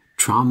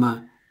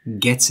 Trauma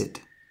gets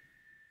it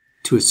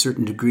to a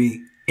certain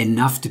degree,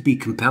 enough to be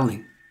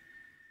compelling,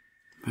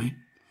 right?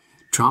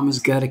 Trauma's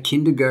got a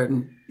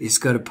kindergarten, it's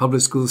got a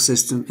public school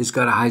system, it's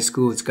got a high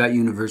school, it's got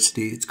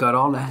university, it's got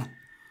all that,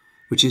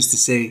 which is to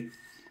say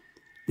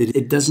that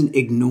it doesn't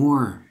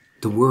ignore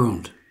the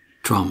world,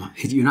 trauma.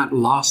 You're not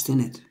lost in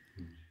it,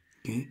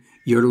 okay?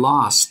 You're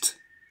lost,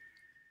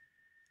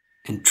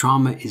 and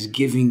trauma is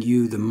giving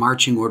you the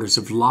marching orders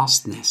of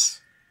lostness.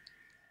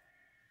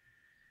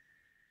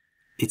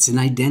 It's an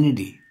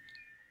identity.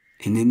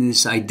 And in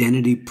this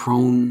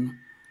identity-prone,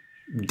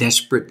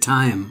 desperate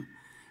time,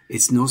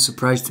 it's no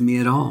surprise to me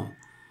at all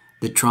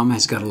that trauma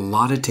has got a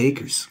lot of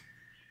takers.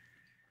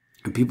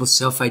 And people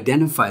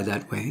self-identify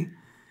that way.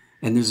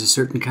 And there's a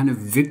certain kind of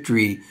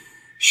victory,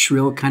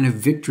 shrill kind of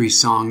victory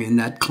song in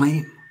that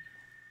claim.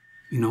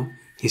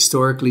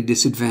 Historically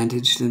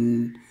disadvantaged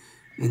and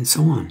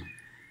so on.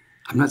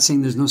 I'm not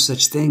saying there's no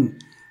such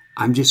thing.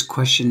 I'm just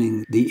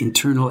questioning the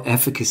internal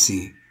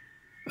efficacy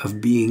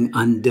of being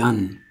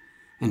undone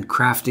and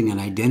crafting an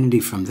identity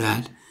from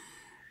that,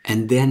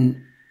 and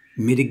then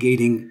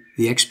mitigating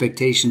the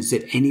expectations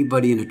that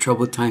anybody in a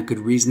troubled time could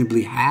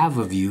reasonably have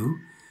of you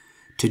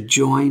to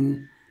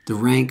join the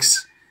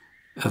ranks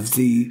of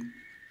the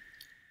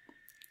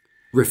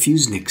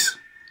refuseniks,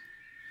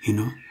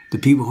 the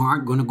people who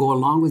aren't going to go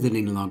along with it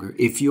any longer.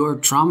 If you're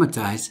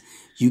traumatized,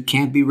 you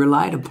can't be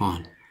relied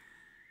upon.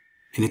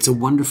 And it's a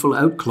wonderful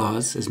out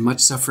clause, as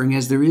much suffering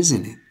as there is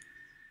in it.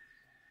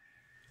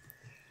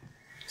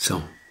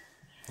 So,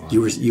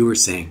 you were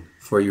saying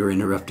before you were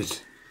interrupted.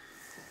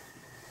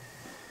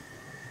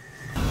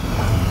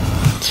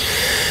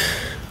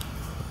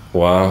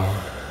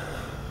 Wow.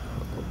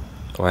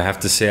 Well, I have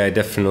to say, I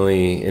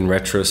definitely, in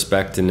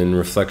retrospect and in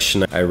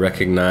reflection, I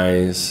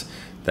recognize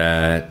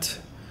that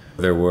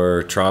there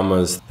were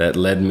traumas that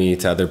led me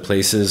to other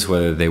places,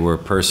 whether they were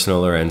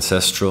personal or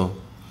ancestral.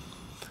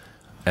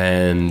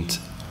 And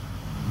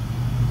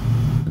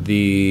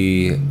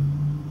the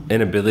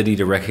inability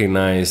to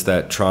recognize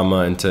that trauma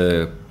and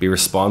to be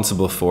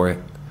responsible for it,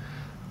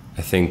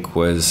 I think,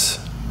 was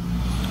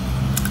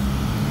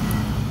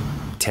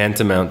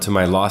tantamount to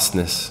my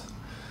lostness,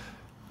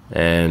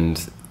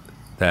 and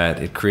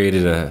that it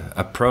created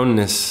a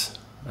proneness,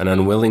 an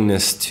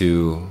unwillingness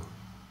to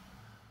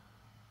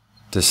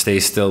stay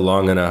still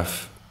long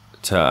enough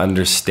to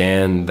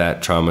understand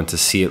that trauma, to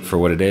see it for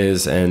what it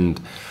is, and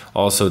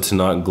also to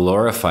not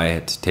glorify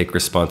it, to take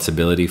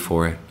responsibility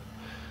for it.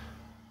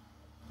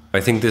 I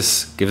think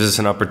this gives us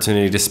an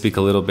opportunity to speak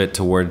a little bit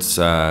towards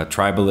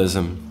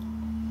tribalism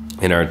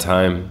in our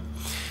time.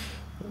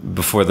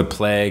 Before the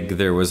plague,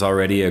 there was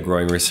already a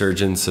growing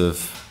resurgence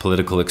of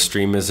political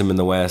extremism in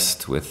the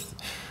West, with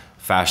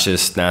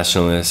fascist,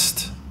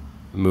 nationalist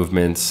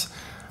movements,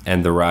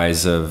 and the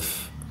rise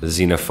of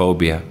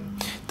xenophobia,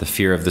 the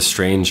fear of the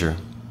stranger.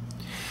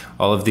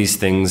 All of these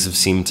things have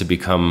seemed to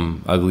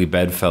become ugly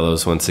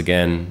bedfellows once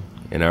again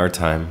in our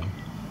time.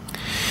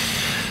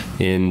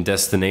 In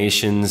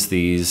destinations,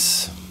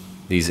 these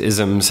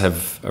isms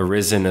have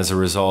arisen as a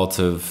result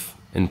of,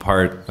 in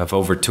part, of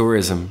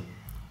over-tourism,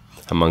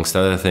 amongst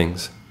other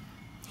things.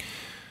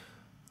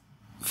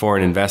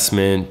 Foreign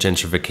investment,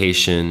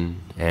 gentrification,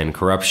 and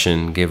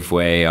corruption give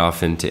way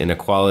often to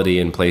inequality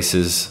in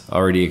places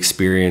already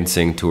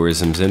experiencing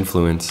tourism's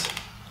influence.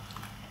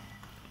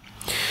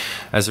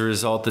 As a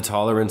result, the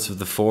tolerance of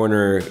the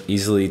foreigner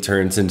easily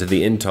turns into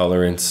the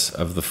intolerance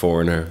of the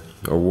foreigner,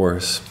 or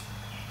worse.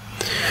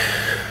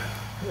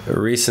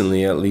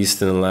 Recently, at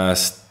least in the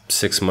last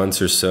 6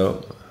 months or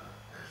so,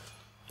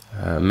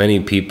 many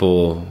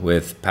people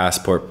with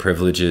passport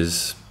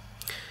privileges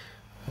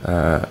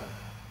have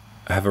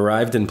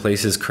arrived in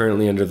places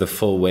currently under the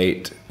full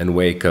weight and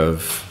wake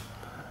of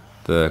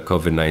the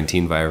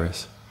COVID-19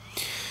 virus,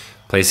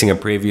 placing a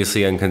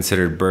previously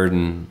unconsidered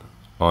burden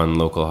on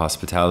local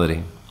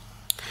hospitality.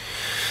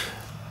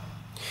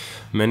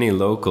 Many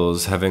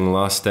locals, having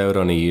lost out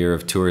on a year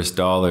of tourist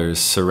dollars,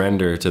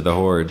 surrender to the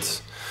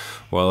hordes,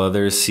 while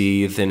others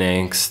seethe in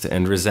angst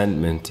and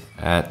resentment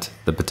at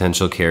the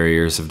potential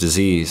carriers of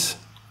disease,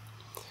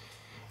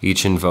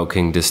 each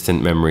invoking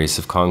distant memories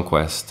of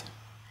conquest.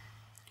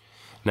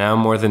 Now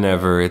more than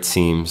ever, it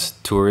seems,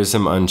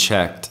 tourism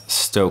unchecked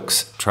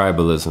stokes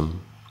tribalism.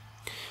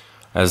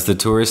 As the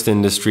tourist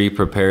industry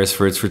prepares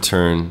for its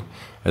return,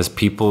 as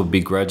people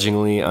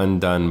begrudgingly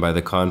undone by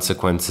the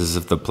consequences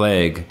of the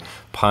plague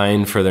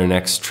pine for their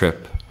next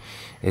trip,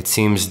 it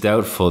seems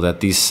doubtful that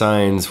these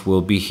signs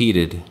will be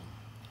heeded,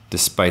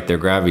 despite their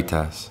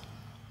gravitas.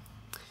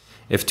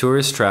 If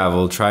tourists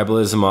travel,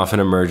 tribalism often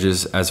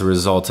emerges as a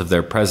result of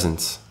their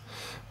presence.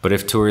 But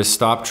if tourists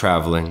stop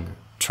traveling,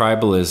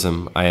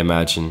 tribalism, I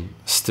imagine,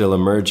 still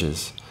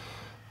emerges,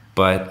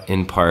 but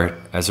in part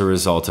as a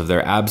result of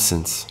their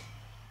absence,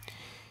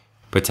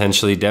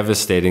 potentially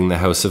devastating the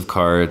house of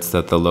cards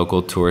that the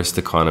local tourist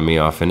economy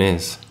often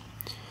is.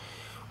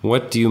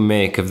 What do you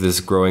make of this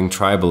growing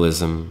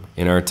tribalism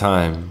in our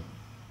time?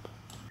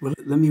 Well,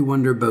 let me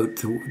wonder about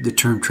the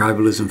term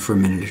tribalism for a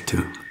minute or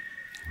two.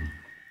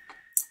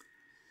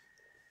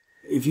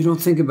 If you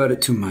don't think about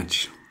it too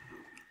much,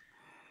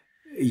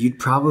 you'd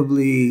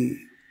probably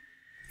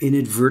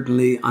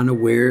inadvertently,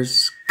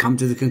 unawares, come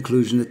to the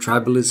conclusion that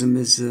tribalism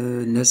is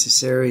a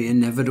necessary,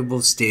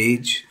 inevitable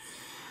stage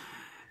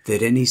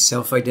that any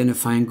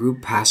self-identifying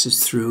group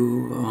passes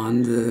through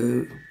on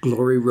the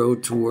glory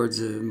road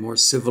towards a more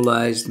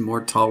civilized,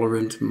 more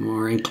tolerant,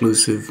 more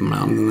inclusive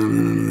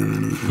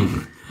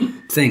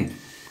thing.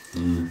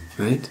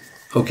 Right?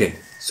 Okay,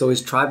 so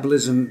is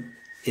tribalism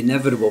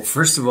inevitable?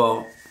 First of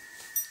all,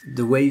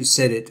 the way you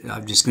said it,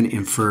 I'm just going to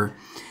infer,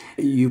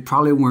 you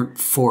probably weren't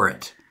for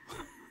it.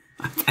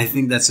 I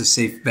think that's a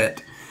safe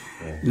bet.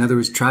 Right. In other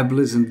words,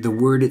 tribalism, the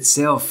word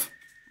itself,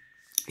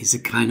 is a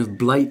kind of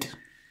blight,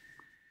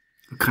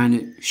 a kind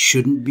of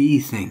shouldn't be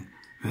thing,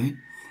 right?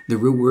 The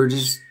real word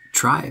is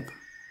tribe.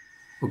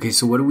 Okay,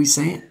 so what are we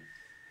saying?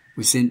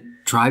 We're saying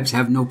tribes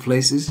have no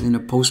places in a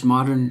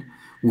postmodern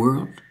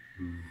world?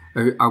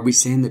 Or are we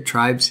saying that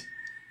tribes,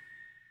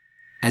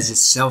 as a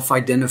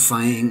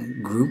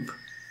self-identifying group,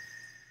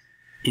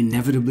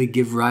 inevitably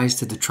give rise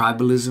to the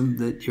tribalism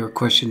that your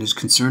question is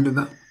concerned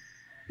about?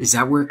 Is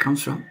that where it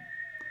comes from?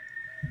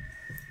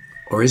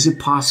 Or is it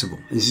possible,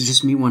 this is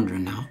just me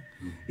wondering now,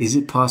 is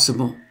it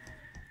possible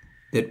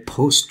that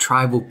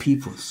post-tribal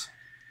peoples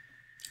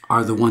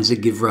are the ones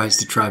that give rise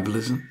to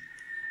tribalism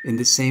in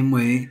the same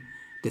way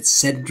that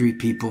sedentary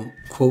people,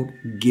 quote,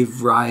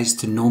 give rise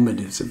to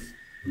nomadism?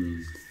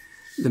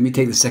 Let me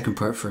take the second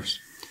part first.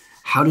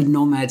 How did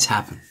nomads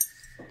happen?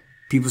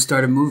 People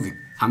started moving.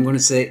 I'm going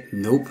to say,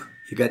 nope.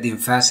 You got the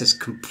emphasis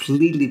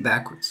completely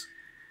backwards.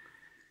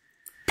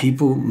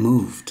 People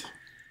moved.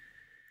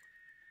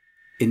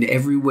 In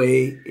every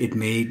way, it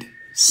made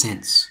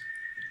sense.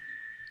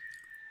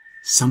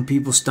 Some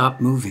people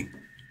stopped moving.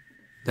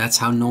 That's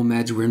how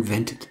nomads were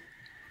invented.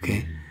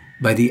 Okay?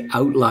 By the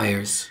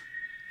outliers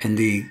and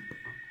the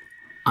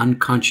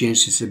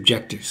unconscientious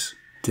objectors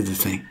to the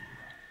thing.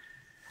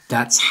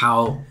 That's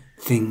how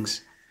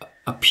things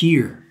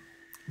appear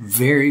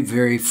very,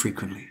 very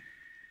frequently.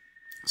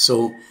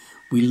 So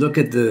we look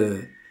at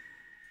the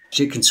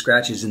chicken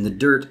scratches in the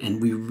dirt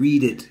and we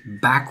read it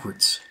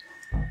backwards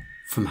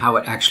from how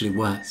it actually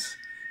was.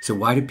 So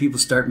why did people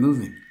start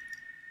moving?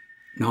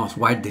 No, it's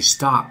why did they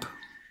stop?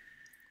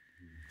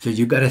 So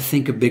you got to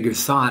think a bigger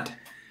thought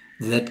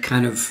that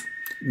kind of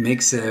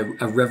makes a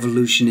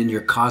revolution in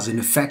your cause and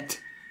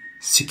effect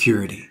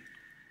security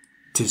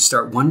to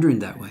start wondering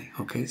that way.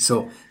 Okay,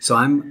 so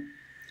I'm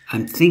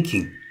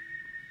thinking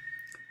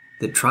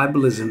that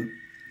tribalism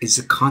is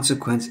a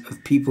consequence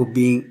of people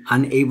being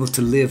unable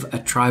to live a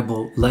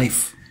tribal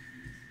life,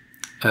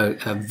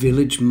 a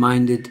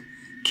village-minded,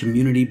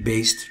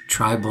 community-based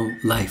tribal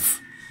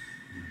life.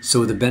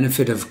 So the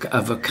benefit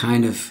of a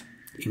kind of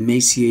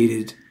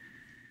emaciated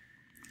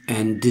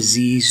and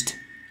diseased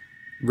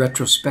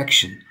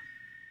retrospection,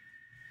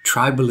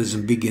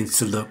 tribalism begins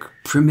to look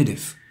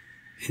primitive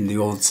in the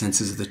old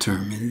senses of the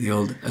term, in the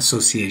old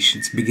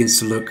associations. It begins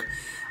to look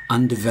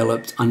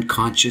undeveloped,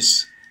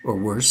 unconscious, or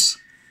worse.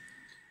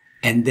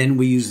 And then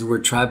we use the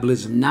word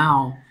tribalism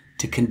now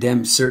to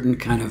condemn certain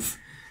kind of,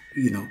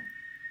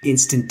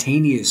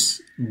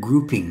 instantaneous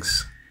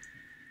groupings.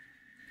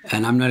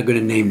 And I'm not going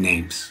to name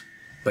names,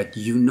 but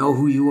you know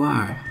who you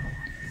are.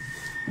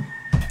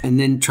 And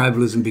then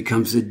tribalism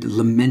becomes a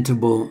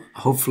lamentable,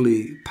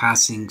 hopefully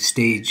passing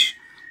stage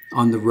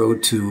on the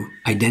road to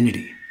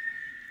identity.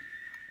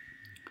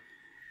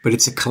 But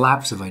it's a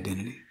collapse of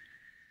identity.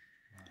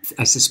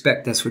 I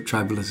suspect that's what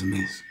tribalism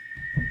is.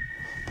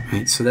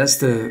 Right? So that's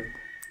the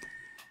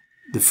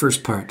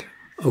first part.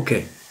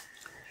 Okay.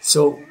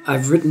 So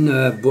I've written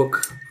a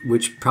book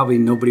which probably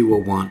nobody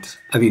will want.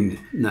 I mean,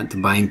 not the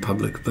buying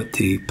public, but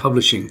the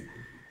publishing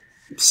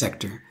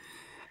sector.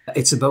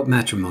 It's about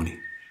matrimony.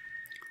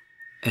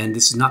 And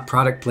this is not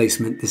product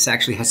placement. This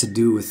actually has to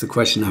do with the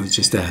question I was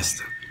just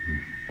asked.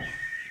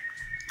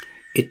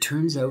 It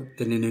turns out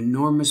that an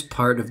enormous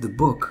part of the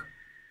book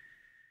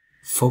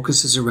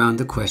focuses around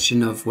the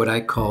question of what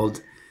I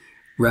called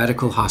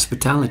radical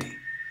hospitality.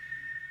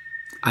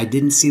 I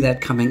didn't see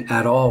that coming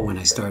at all when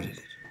I started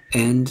it.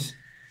 And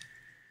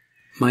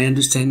my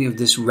understanding of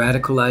this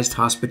radicalized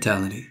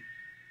hospitality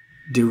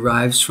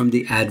derives from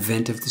the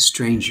advent of the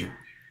stranger.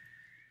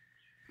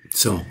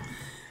 So,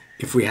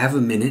 if we have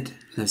a minute,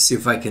 let's see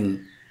if I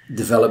can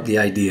develop the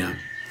idea.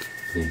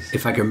 Please.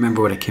 If I can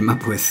remember what I came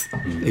up with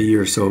a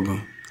year or so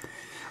ago.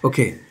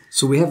 Okay,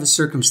 so we have a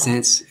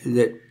circumstance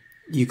that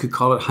you could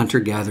call it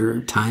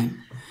hunter-gatherer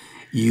time.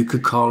 You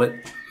could call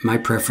it, my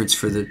preference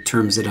for the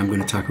terms that I'm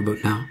going to talk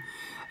about now,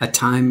 a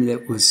time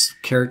that was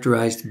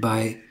characterized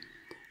by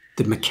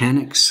the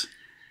mechanics,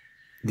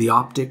 the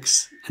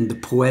optics, and the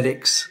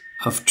poetics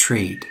of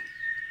trade.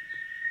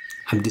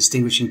 I'm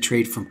distinguishing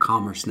trade from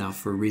commerce now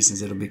for reasons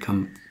that'll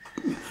become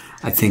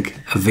I think,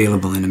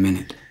 available in a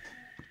minute.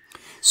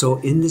 So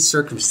in this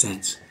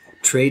circumstance,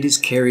 trade is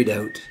carried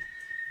out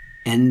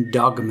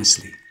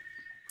endogamously,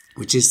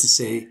 which is to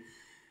say,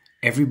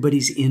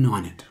 everybody's in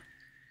on it.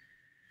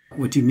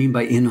 What do you mean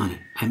by in on it?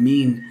 I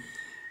mean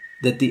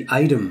that the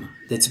item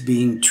that's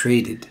being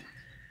traded,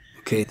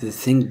 okay, the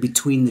thing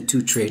between the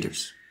two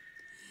traders,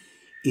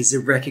 is a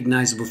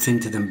recognizable thing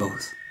to them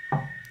both.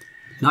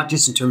 Not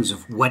just in terms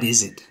of what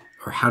is it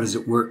or how does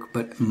it work,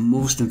 but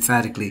most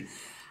emphatically,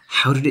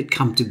 how did it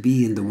come to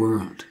be in the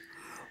world?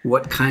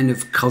 What kind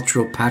of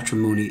cultural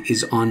patrimony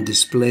is on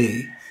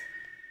display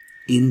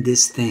in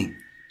this thing?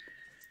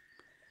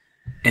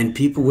 And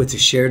people with a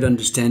shared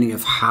understanding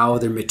of how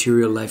their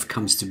material life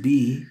comes to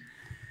be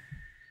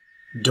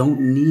don't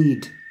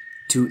need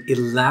to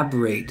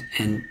elaborate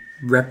and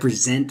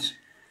represent,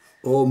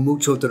 oh,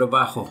 mucho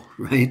trabajo,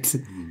 right?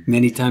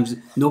 Many times,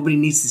 nobody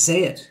needs to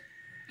say it.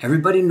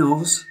 Everybody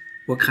knows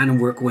what kind of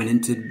work went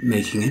into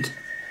making it.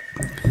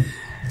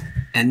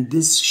 And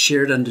this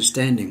shared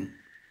understanding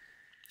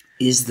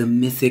is the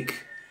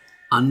mythic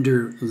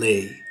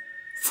underlay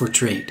for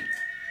trade.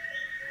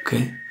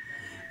 Okay?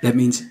 That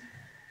means,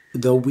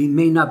 though we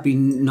may not be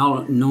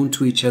known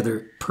to each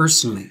other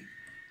personally,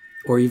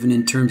 or even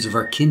in terms of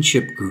our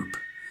kinship group,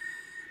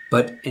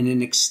 but in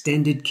an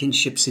extended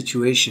kinship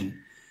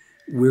situation,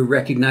 we're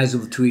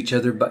recognizable to each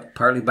other, but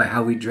partly by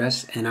how we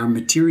dress and our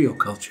material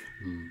culture,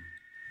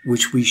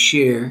 which we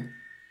share,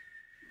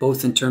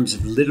 both in terms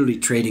of literally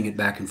trading it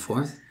back and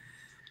forth,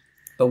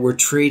 but we're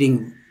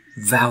trading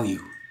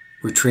value.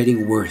 We're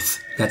trading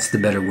worth. That's the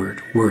better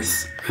word,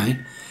 worth, right?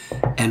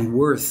 And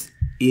worth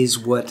is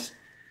what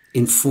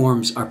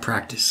informs our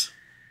practice.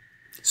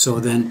 So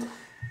then,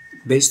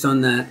 based on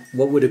that,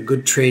 what would a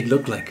good trade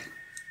look like?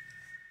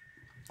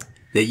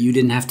 That you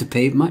didn't have to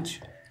pay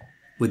much?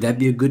 Would that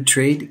be a good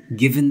trade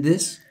given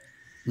this?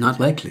 Not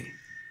likely.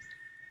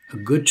 A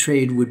good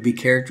trade would be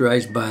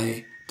characterized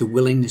by the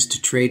willingness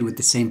to trade with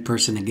the same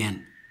person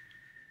again.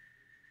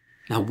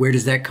 Now, where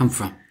does that come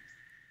from?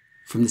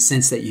 From the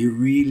sense that you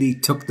really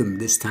took them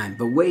this time.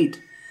 But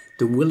wait,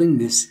 the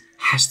willingness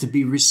has to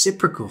be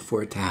reciprocal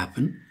for it to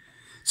happen.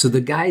 So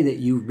the guy that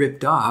you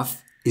ripped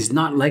off is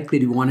not likely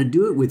to want to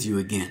do it with you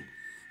again.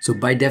 So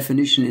by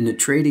definition, in a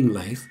trading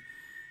life,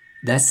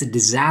 that's the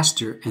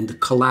disaster and the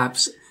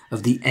collapse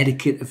of the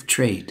etiquette of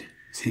trade.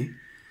 See?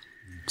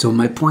 So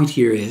my point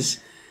here is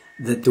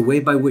that the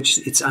way by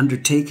which it's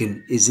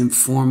undertaken is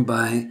informed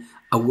by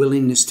a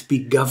willingness to be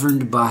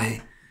governed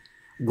by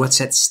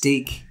what's at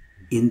stake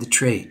in the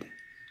trade.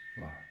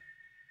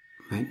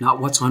 Right?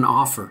 Not what's on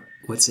offer,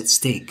 what's at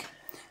stake.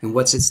 And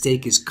what's at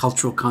stake is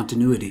cultural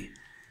continuity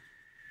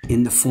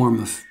in the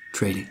form of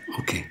trading.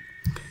 Okay.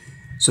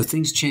 So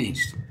things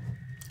changed.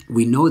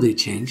 We know they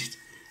changed.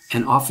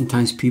 And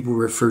oftentimes people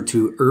refer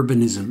to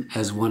urbanism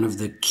as one of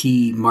the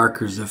key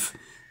markers of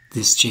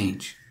this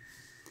change.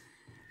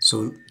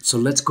 So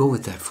let's go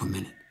with that for a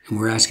minute. And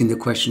we're asking the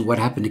question, what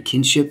happened to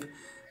kinship?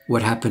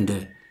 What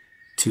happened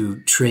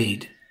to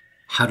trade?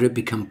 How did it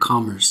become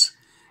commerce?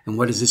 And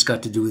what has this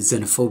got to do with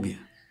xenophobia?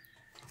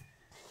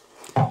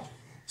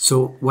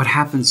 So what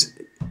happens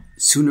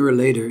sooner or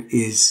later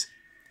is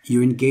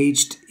you're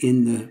engaged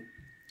in the,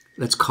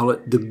 let's call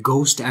it the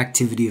ghost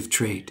activity of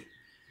trade.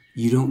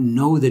 You don't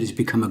know that it's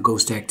become a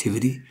ghost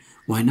activity.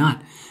 Why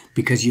not?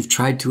 Because you've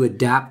tried to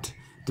adapt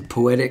the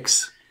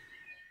poetics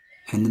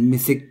and the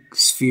mythic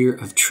sphere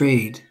of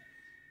trade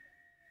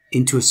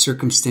into a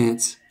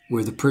circumstance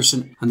where the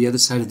person on the other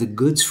side of the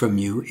goods from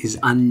you is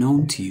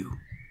unknown to you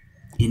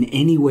in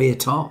any way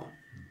at all.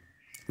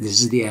 This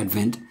is the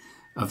advent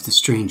of the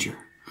stranger,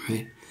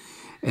 right?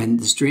 And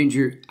the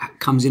stranger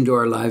comes into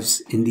our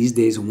lives in these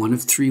days in one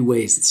of three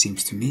ways, it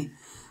seems to me.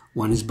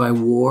 One is by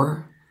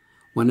war,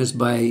 one is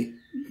by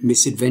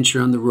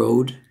misadventure on the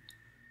road,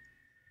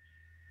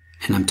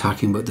 and I'm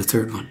talking about the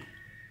third one,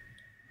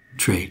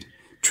 trade.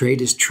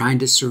 Trade is trying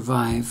to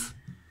survive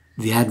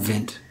the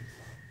advent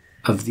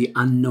of the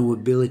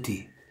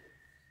unknowability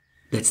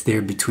that's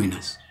there between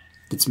us.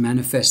 That's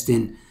manifest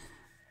in,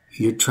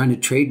 you're trying to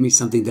trade me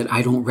something that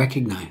I don't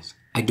recognize.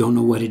 I don't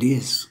know what it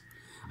is.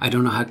 I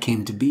don't know how it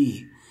came to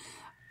be.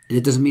 And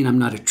it doesn't mean I'm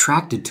not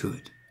attracted to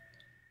it.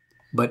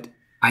 But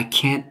I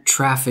can't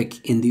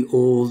traffic in the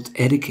old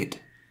etiquette.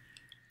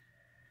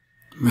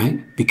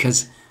 Right?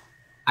 Because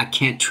I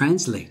can't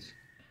translate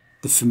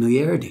the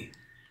familiarity.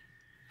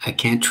 I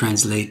can't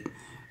translate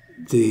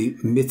the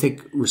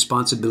mythic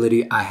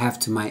responsibility I have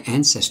to my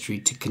ancestry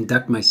to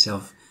conduct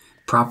myself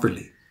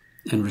properly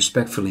and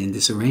respectfully in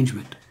this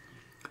arrangement.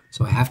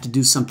 So I have to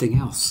do something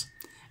else.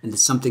 And the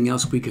something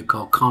else we could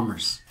call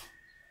commerce.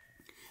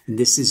 And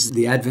this is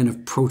the advent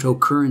of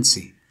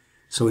proto-currency.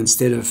 So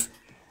instead of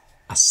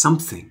a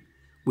something,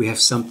 we have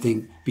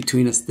something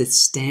between us that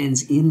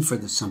stands in for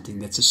the something,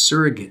 that's a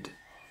surrogate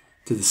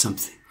to the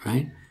something,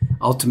 right?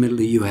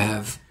 Ultimately, you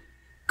have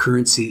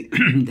currency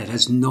that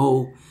has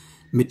no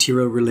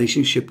material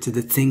relationship to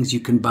the things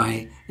you can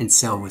buy and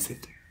sell with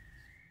it.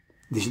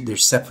 They're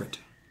separate,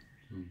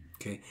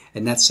 okay?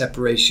 And that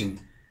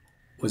separation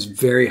was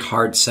very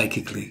hard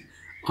psychically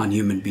on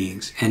human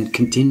beings and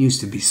continues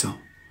to be so.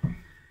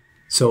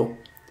 So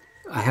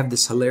I have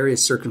this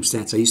hilarious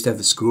circumstance. I used to have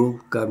a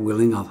school. God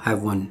willing, I'll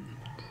have one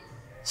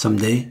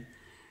someday.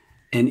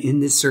 And in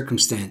this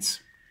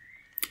circumstance,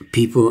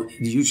 people,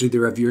 usually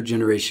they're of your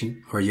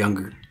generation or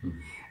younger,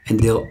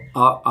 and they'll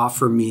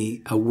offer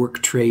me a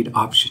work trade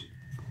option,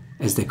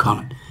 as they call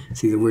it.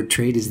 See, the word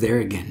trade is there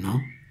again,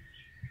 no?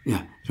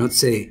 Yeah, don't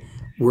say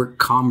work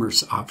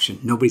commerce option.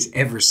 Nobody's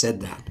ever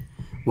said that.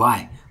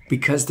 Why?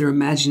 Because they're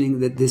imagining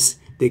that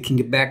they can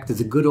get back to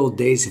the good old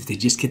days if they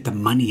just get the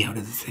money out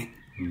of the thing.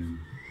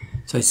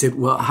 So I said,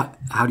 well,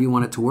 how do you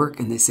want it to work?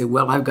 And they said,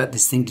 well, I've got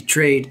this thing to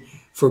trade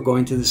for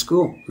going to the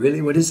school.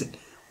 Really? What is it?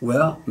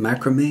 Well,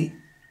 macrame,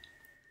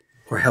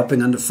 or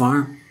helping on the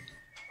farm,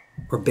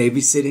 or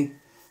babysitting.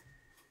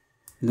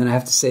 And then I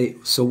have to say,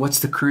 so what's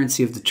the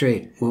currency of the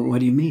trade? Well, what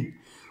do you mean?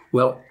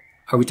 Well,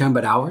 are we talking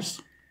about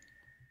hours?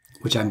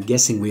 Which I'm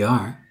guessing we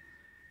are.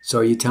 So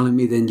are you telling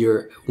me then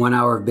your 1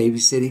 hour of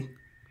babysitting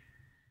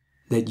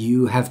that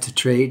you have to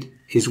trade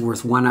is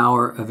worth 1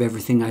 hour of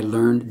everything I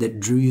learned that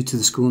drew you to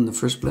the school in the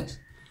first place?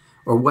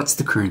 Or what's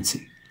the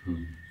currency?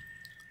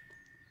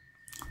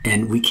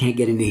 And we can't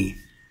get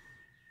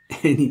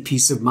any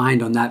peace of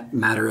mind on that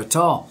matter at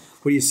all.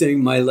 What are you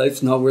saying? My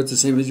life's not worth the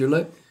same as your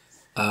life?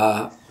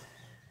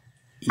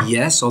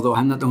 Yes, although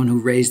I'm not the one who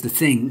raised the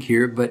thing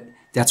here, but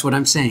that's what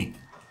I'm saying.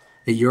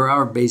 That your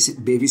hour basic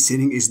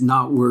babysitting is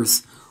not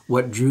worth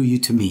what drew you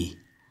to me.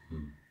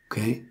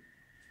 Okay?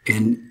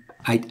 And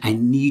I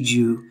need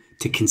you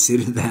to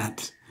consider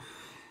that.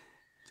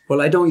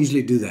 Well, I don't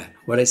usually do that.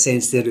 What I say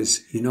instead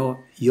is,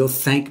 you'll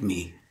thank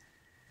me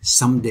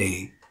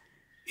someday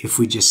if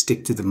we just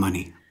stick to the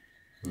money.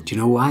 Do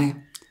you know why?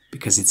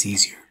 Because it's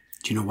easier.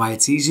 Do you know why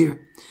it's easier?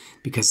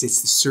 Because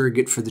it's the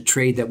surrogate for the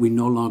trade that we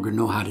no longer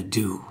know how to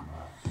do.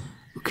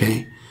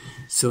 Okay?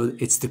 So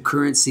it's the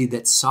currency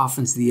that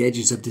softens the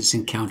edges of this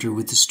encounter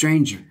with the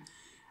stranger.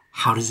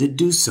 How does it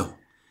do so?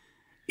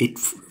 It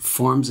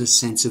forms a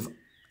sense of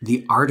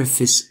the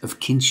artifice of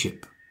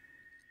kinship.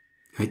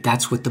 Right?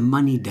 That's what the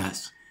money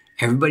does.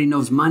 Everybody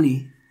knows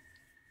money,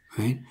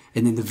 right?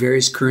 And then the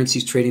various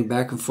currencies trading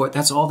back and forth.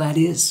 That's all that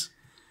is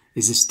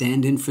a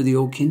stand-in for the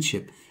old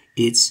kinship.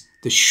 It's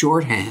the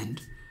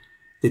shorthand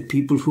that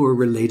people who are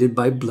related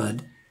by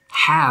blood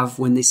have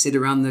when they sit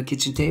around the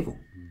kitchen table.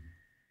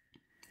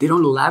 They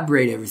don't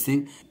elaborate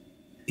everything.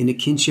 In a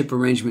kinship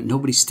arrangement,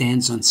 nobody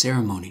stands on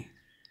ceremony.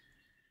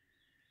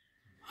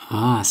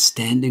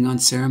 Standing on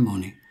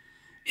ceremony.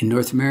 In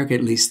North America,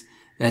 at least,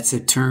 that's a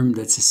term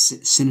that's a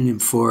synonym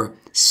for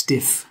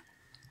stiff,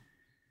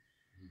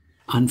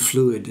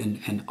 unfluid,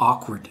 and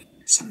awkward.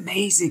 It's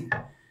amazing.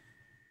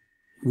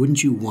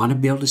 Wouldn't you want to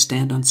be able to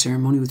stand on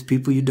ceremony with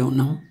people you don't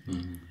know?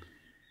 Mm-hmm.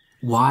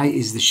 Why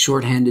is the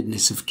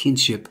shorthandedness of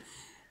kinship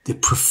the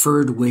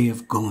preferred way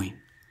of going?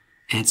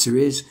 Answer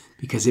is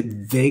because it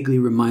vaguely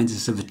reminds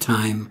us of a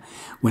time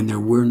when there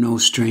were no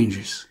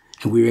strangers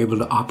and we were able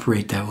to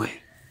operate that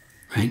way,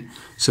 right?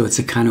 So it's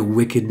a kind of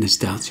wicked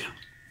nostalgia.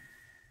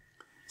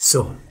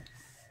 So,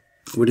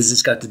 what has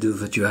this got to do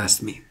with what you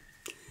asked me?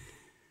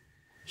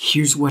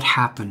 Here's what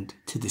happened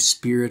to the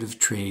spirit of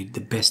trade,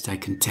 the best I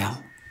can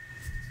tell.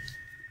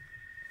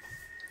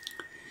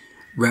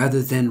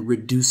 Rather than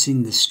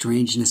reducing the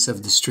strangeness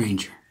of the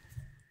stranger,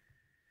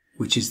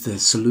 which is the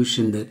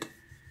solution that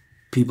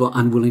people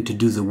unwilling to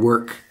do the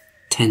work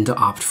tend to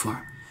opt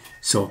for.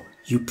 So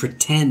you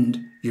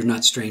pretend you're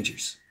not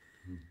strangers.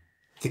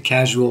 The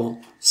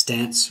casual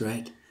stance,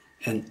 right?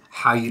 And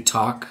how you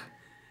talk,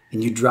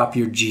 and you drop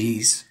your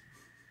G's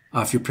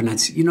off your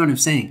pronunciation. You know what I'm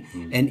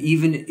saying? And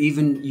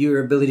even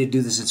your ability to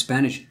do this in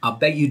Spanish, I'll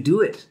bet you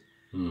do it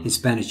in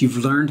Spanish. You've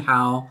learned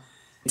how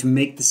to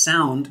make the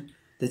sound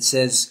that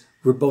says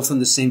we're both on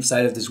the same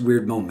side of this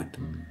weird moment.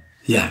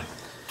 Yeah.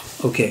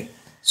 Okay.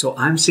 So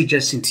I'm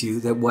suggesting to you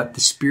that what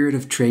the spirit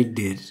of trade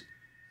did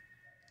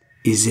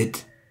is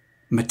it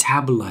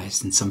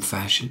metabolized in some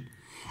fashion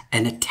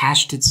and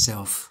attached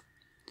itself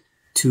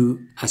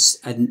to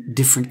a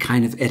different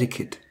kind of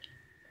etiquette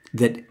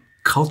that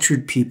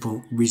cultured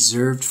people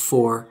reserved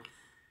for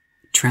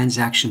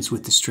transactions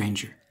with the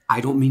stranger. I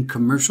don't mean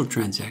commercial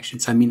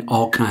transactions. I mean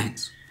all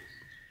kinds.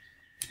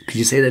 Could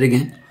you say that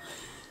again?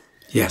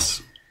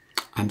 Yes.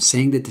 I'm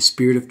saying that the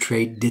spirit of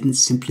trade didn't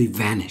simply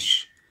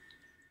vanish,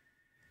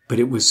 but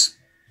it was,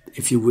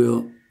 if you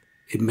will,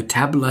 it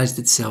metabolized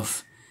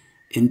itself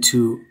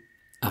into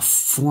a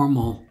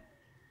formal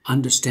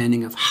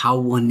understanding of how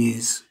one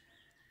is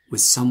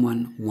with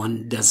someone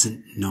one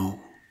doesn't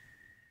know.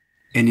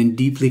 And in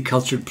deeply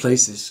cultured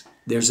places,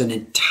 there's an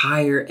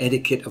entire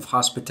etiquette of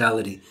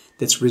hospitality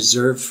that's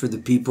reserved for the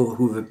people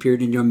who have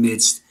appeared in your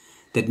midst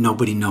that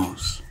nobody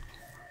knows.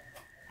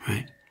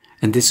 Right?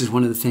 And this is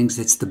one of the things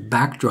that's the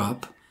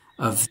backdrop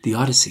of the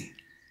Odyssey.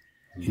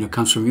 It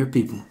comes from your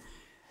people.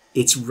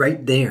 It's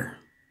right there.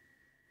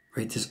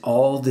 Right? There's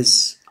all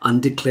this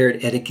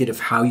undeclared etiquette of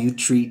how you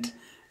treat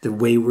the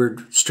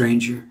wayward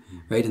stranger.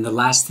 Right? And the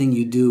last thing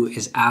you do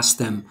is ask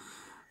them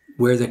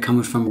where they're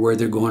coming from, where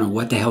they're going, or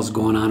what the hell's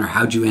going on, or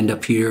how'd you end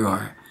up here,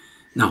 or...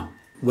 No.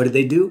 What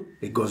do?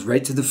 It goes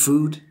right to the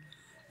food,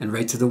 and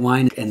right to the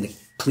wine and the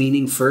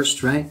cleaning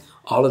first, right?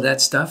 All of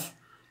that stuff.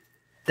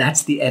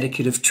 That's the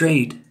etiquette of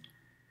trade,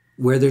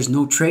 where there's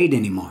no trade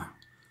anymore,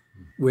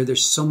 where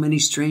there's so many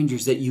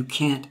strangers that you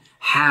can't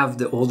have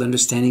the old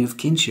understanding of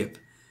kinship.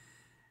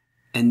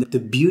 And the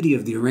beauty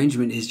of the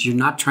arrangement is you're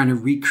not trying to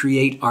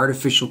recreate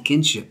artificial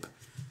kinship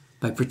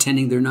by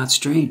pretending they're not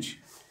strange.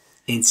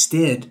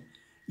 Instead,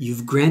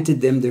 you've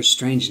granted them their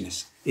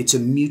strangeness. It's a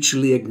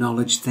mutually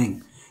acknowledged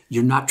thing.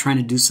 You're not trying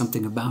to do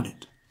something about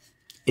it.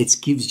 It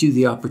gives you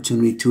the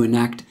opportunity to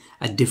enact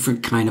a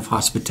different kind of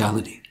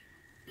hospitality,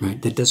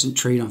 right? That doesn't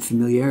trade on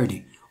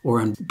familiarity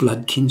or on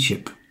blood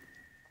kinship.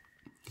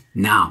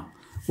 Now,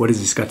 what has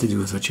this got to do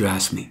with what you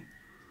asked me?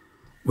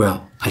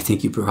 Well, I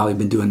think you've probably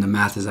been doing the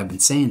math as I've been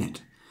saying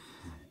it.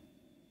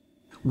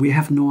 We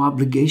have no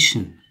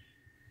obligation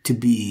to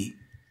be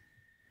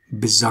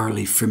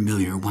bizarrely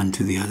familiar one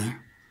to the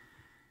other.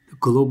 The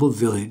global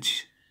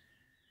village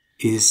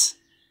is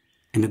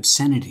an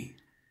obscenity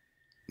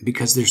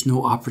because there's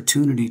no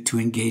opportunity to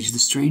engage the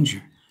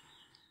stranger.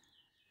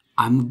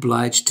 I'm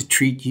obliged to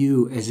treat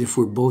you as if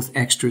we're both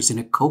extras in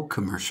a Coke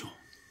commercial.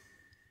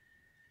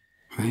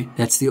 Right?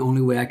 That's the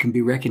only way I can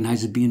be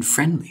recognized as being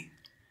friendly.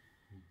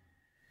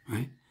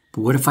 Right?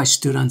 But what if I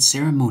stood on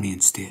ceremony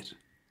instead?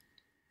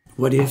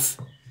 What if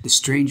the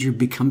stranger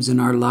becomes in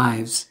our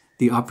lives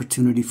the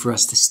opportunity for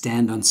us to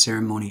stand on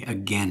ceremony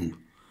again,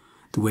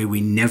 the way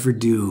we never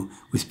do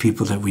with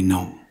people that we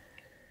know?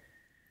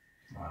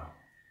 Wow.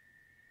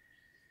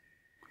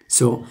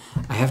 So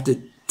I have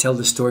to tell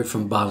the story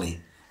from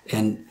Bali,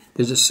 and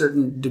there's a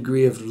certain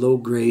degree of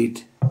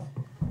low-grade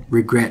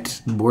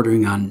regret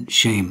bordering on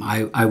shame.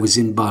 I was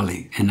in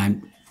Bali, and I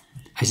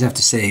just have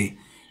to say,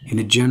 in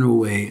a general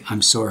way,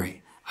 I'm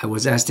sorry. I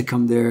was asked to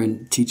come there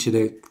and teach at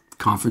a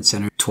conference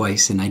center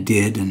twice, and I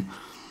did. And,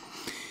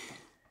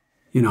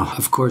 you know,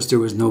 of course, there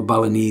was no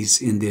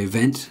Balinese in the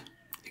event,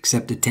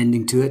 except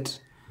attending to it,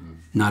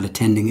 not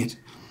attending it.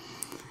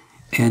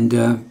 And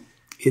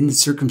in the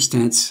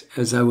circumstance,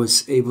 as I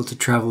was able to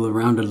travel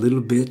around a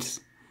little bit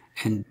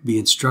and be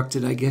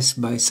instructed, I guess,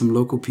 by some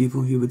local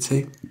people, you would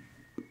say,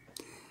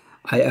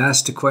 I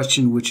asked a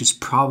question which is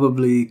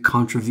probably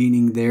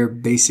contravening their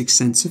basic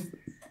sense of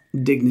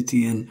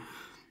dignity and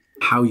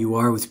how you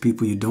are with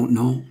people you don't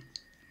know.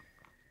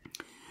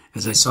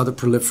 As I saw the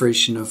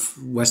proliferation of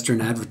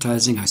Western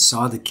advertising, I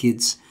saw the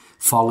kids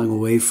falling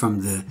away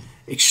from the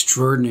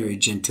extraordinary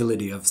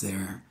gentility of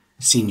their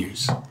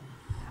seniors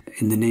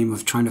in the name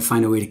of trying to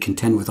find a way to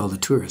contend with all the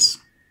tourists,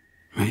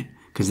 right?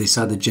 Because they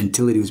saw the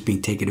gentility was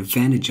being taken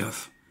advantage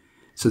of.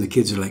 So the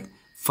kids are like,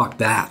 fuck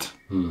that,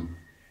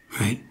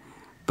 right?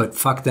 But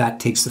fuck that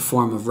takes the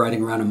form of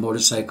riding around on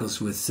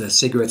motorcycles with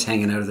cigarettes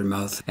hanging out of their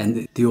mouth.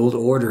 And the old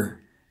order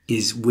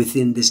is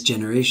within this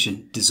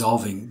generation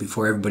dissolving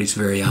before everybody's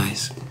very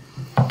eyes.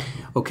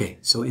 Okay,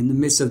 so in the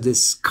midst of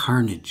this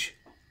carnage,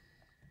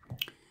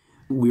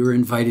 we were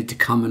invited to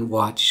come and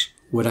watch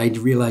what I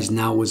realized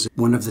now was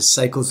one of the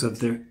cycles of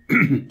their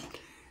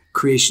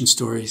creation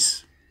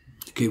stories,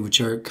 okay,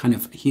 which are kind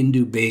of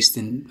Hindu-based,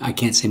 and I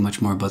can't say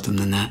much more about them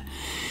than that.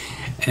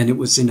 And it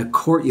was in a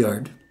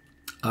courtyard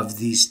of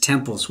these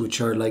temples, which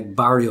are like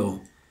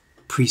barrio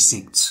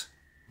precincts,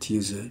 to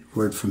use a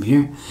word from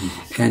here.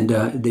 And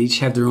they each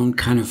have their own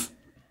kind of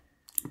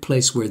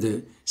place where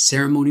the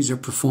ceremonies are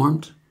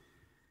performed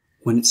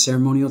when it's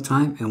ceremonial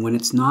time, and when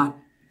it's not,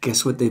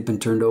 guess what they've been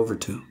turned over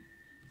to?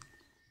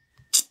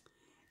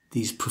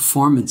 These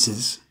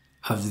performances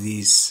of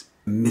these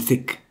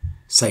mythic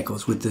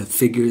cycles with the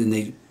figure, and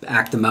they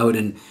act them out,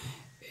 and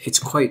it's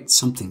quite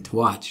something to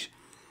watch.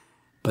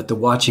 But the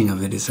watching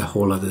of it is a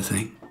whole other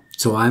thing.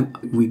 So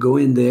we go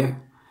in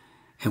there,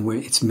 and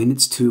it's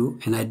minutes to,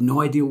 and I had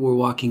no idea what we're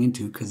walking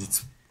into because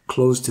it's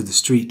closed to the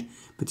street.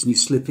 But then you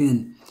slip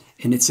in,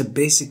 and it's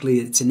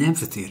an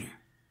amphitheater,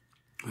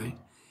 right?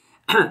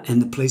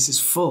 And the place is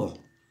full.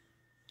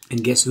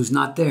 And guess who's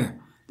not there?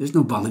 There's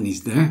no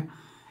Balinese there.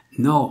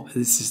 No,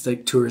 this is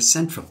like tourist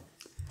central,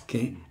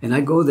 okay? And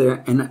I go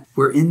there, and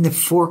we're in the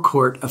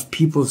forecourt of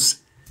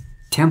people's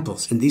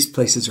temples, and these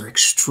places are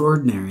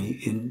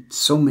extraordinary in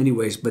so many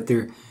ways, but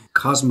they're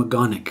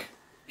cosmogonic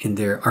in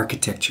their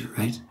architecture,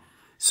 right?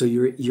 So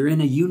you're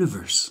in a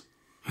universe,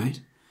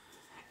 right?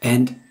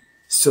 And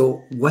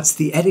so what's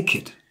the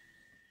etiquette?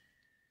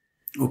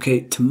 Okay,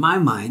 to my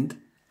mind,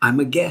 I'm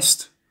a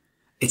guest.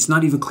 It's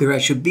not even clear I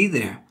should be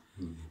there,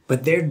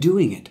 but they're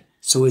doing it.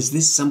 So is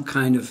this some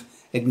kind of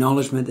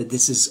acknowledgement that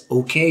this is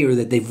okay, or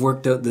that they've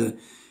worked out the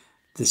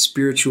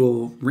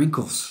spiritual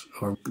wrinkles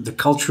or the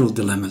cultural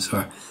dilemmas?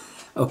 Or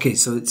okay,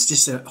 so it's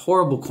just a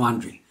horrible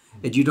quandary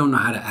that you don't know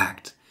how to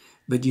act.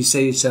 But you say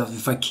to yourself,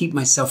 if I keep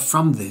myself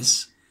from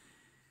this,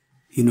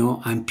 you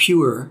know, I'm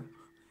pure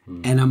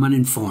and I'm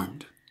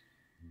uninformed.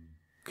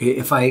 Okay,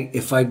 if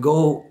I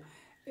go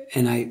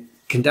and I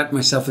conduct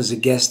myself as a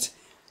guest,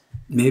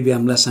 maybe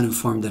I'm less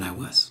uninformed than I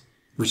was,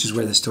 which is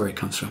where the story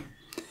comes from.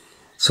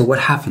 So what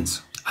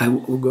happens? I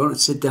will go and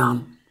sit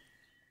down.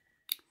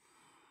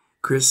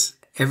 Chris,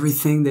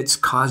 everything that's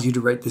caused you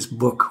to write this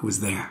book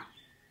was there,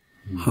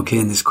 okay,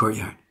 in this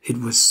courtyard. It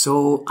was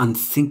so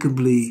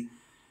unthinkably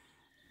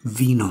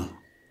venal.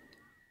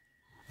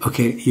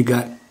 Okay, you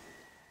got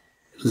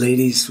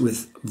ladies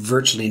with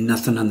virtually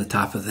nothing on the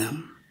top of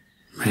them,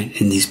 right?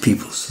 In these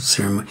people's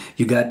ceremony.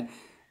 You got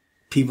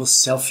people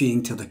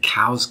selfieing till the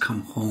cows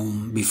come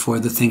home before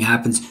the thing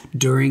happens,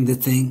 during the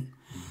thing.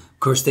 Of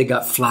course, they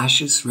got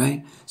flashes,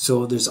 right?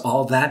 So there's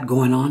all that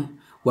going on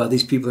while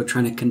these people are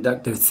trying to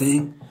conduct their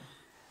thing.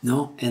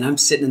 No, and I'm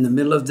sitting in the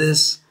middle of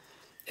this,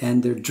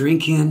 and they're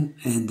drinking,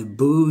 and the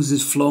booze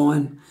is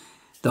flowing,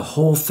 the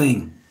whole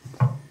thing.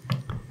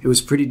 It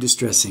was pretty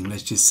distressing,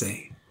 let's just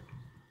say.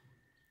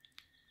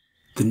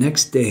 The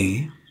next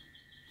day,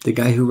 the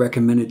guy who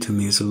recommended to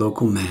me is a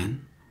local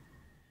man.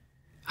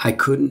 I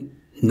couldn't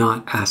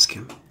not ask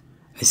him.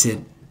 I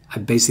said, I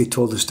basically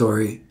told the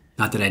story,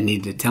 not that I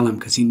needed to tell him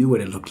because he knew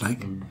what it looked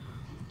like. And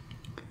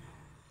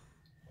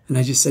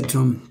I just said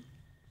to him,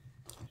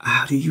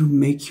 how do you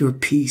make your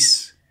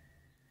peace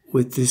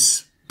with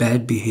this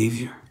bad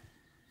behavior?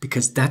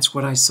 Because that's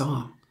what I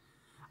saw.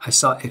 I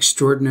saw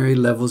extraordinary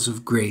levels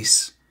of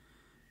grace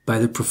by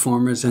the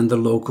performers and the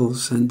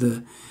locals and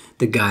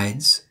the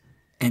guides,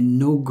 and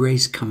no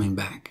grace coming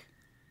back.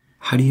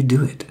 How do you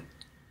do it?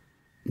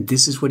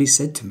 This is what he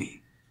said to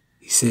me.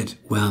 He said,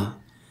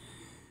 well,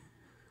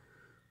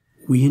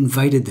 we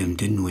invited them,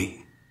 didn't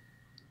we?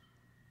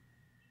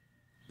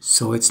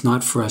 So it's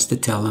not for us to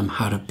tell them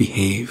how to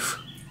behave.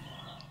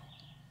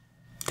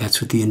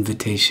 That's what the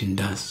invitation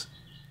does.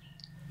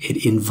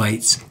 It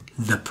invites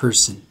the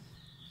person,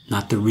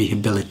 not the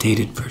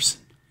rehabilitated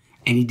person.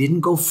 And he didn't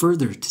go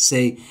further to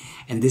say,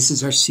 and this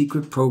is our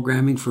secret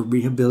programming for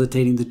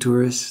rehabilitating the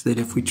tourists, that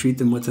if we treat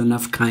them with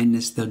enough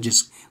kindness, they'll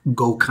just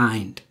go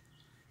kind.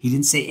 He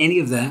didn't say any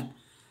of that,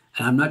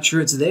 and I'm not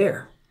sure it's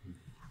there.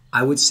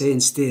 I would say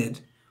instead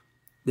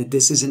that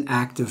this is an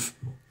act of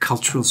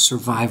cultural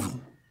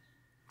survival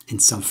in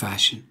some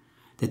fashion,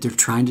 that they're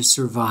trying to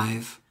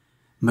survive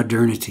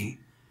modernity,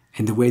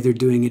 and the way they're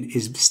doing it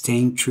is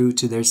staying true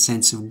to their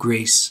sense of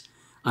grace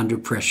under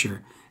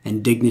pressure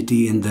and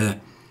dignity in the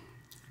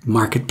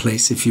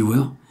marketplace, if you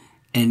will.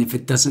 And if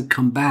it doesn't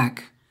come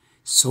back,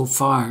 so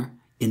far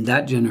in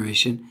that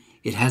generation,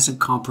 it hasn't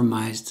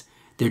compromised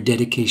their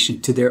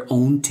dedication to their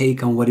own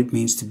take on what it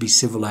means to be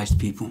civilized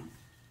people.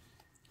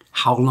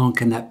 How long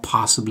can that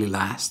possibly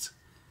last?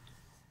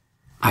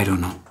 I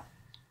don't know.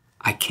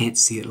 I can't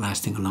see it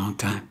lasting a long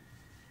time.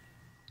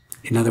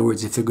 In other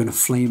words, if they're going to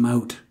flame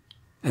out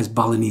as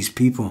Balinese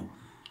people,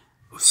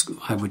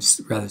 I would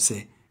rather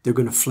say they're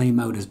going to flame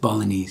out as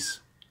Balinese,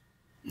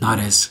 not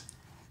as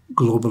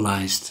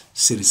globalized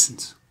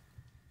citizens.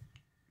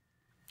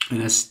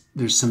 And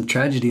there's some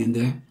tragedy in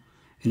there,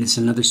 and it's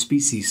another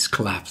species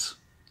collapse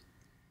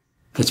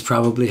that's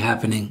probably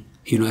happening,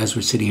 as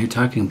we're sitting here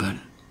talking about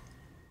it.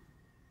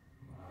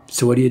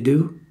 So what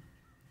do?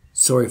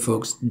 Sorry,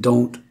 folks,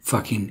 don't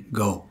fucking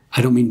go.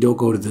 I don't mean don't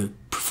go to the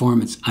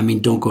performance. I mean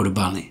don't go to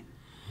Bali.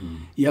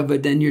 Yeah,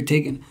 but then you're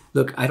taking...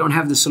 Look, I don't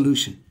have the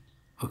solution,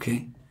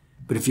 okay?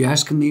 But if you're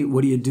asking me,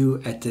 what do you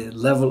do at the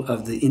level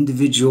of the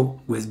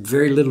individual with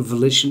very little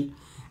volition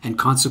and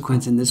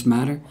consequence in this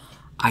matter,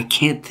 I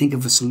can't think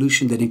of a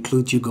solution that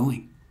includes you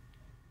going.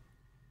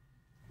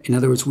 In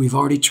other words, we've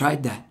already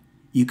tried that.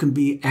 You can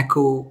be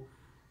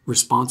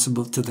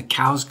responsible till the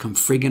cows come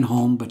friggin'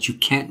 home, but you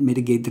can't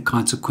mitigate the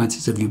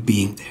consequences of you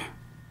being there.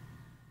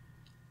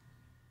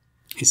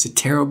 It's a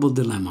terrible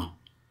dilemma,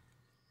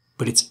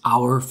 but it's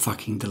our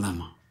fucking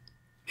dilemma.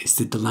 It's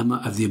the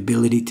dilemma of the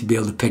ability to be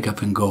able to pick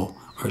up and go,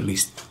 or at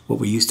least what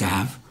we used to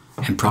have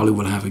and probably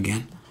will have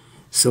again.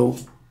 So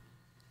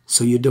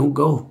you don't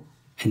go.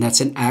 And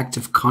that's an act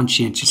of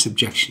conscientious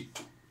objection.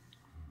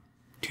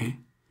 Okay?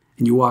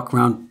 And you walk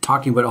around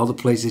talking about all the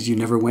places you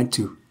never went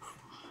to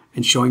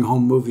and showing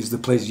home movies, the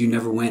places you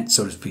never went,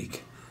 so to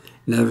speak.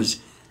 In other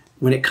words,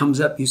 when it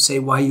comes up, you say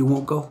why you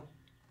won't go.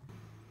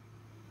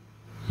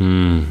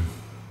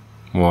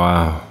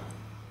 Wow.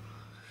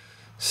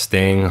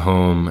 Staying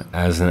home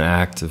as an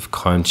act of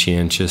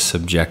conscientious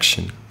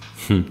objection.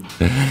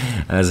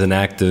 As an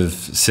act of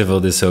civil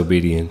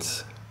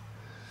disobedience.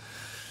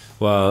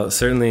 Well,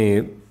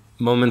 certainly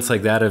moments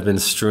like that have been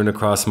strewn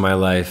across my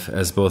life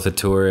as both a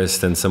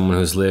tourist and someone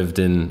who's lived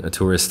in a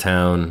tourist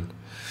town,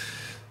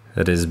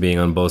 that is, being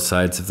on both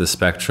sides of the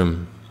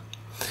spectrum.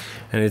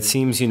 And it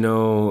seems,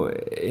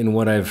 in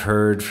what I've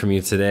heard from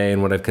you today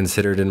and what I've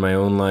considered in my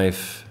own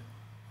life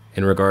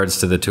in regards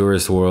to the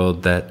tourist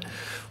world, that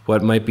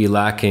what might be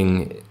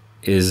lacking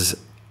is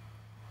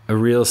a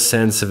real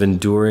sense of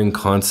enduring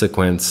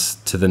consequence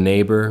to the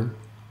neighbor,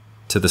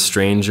 to the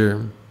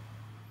stranger,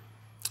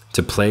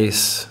 to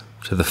place,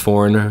 to the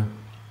foreigner.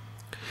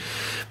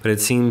 But it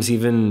seems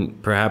even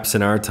perhaps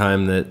in our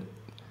time that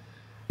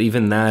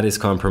even that is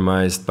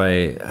compromised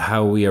by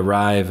how we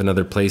arrive in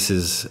other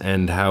places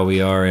and how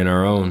we are in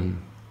our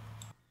own.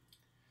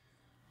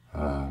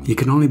 You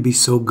can only be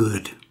so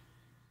good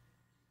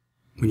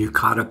when you're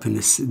caught up in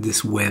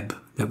this web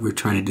that we're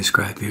trying to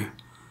describe here.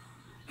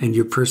 And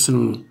your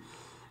personal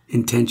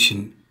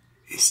intention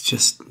is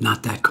just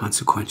not that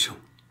consequential.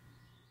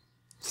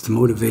 So the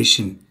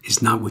motivation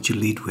is not what you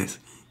lead with.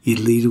 You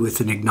lead with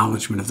an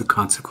acknowledgement of the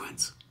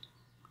consequence.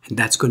 And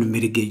that's going to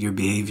mitigate your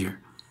behavior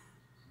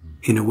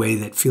in a way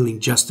that feeling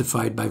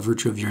justified by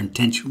virtue of your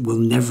intention will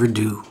never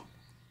do.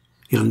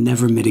 It'll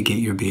never mitigate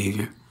your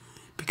behavior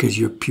because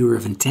you're pure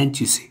of intent,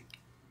 you see.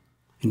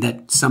 And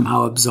that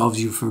somehow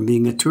absolves you from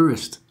being a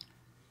tourist.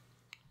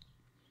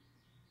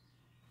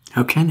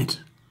 How can it?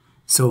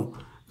 So,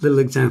 little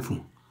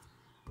example.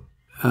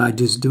 I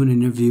just doing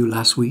an interview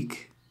last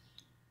week,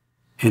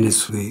 and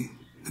it's the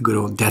good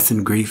old death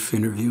and grief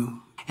interview.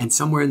 And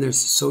somewhere in there,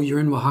 so you're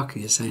in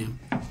Oaxaca, yes I am.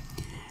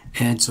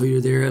 And so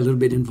you're there a little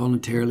bit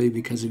involuntarily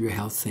because of your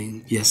health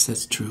thing. Yes,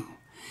 that's true.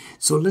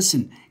 So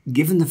listen,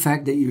 given the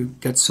fact that you've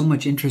got so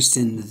much interest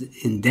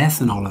in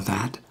death and all of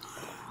that,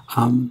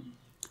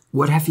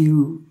 what have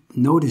you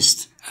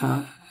noticed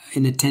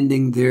in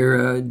attending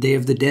their Day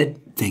of the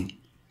Dead thing?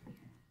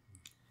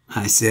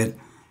 I said,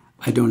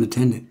 I don't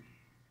attend it.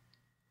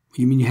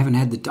 You mean you haven't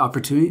had the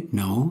opportunity?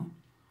 No.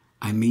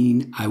 I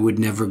mean, I would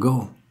never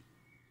go.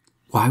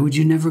 Why would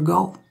you never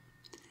go?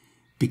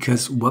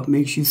 Because what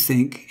makes you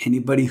think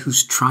anybody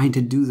who's trying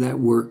to do that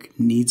work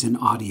needs an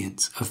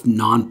audience of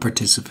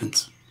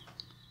non-participants?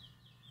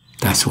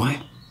 That's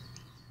why.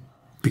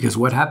 Because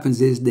what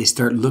happens is they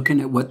start looking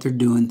at what they're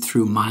doing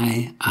through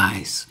my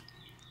eyes.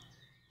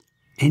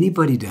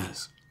 Anybody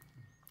does.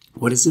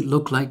 What does it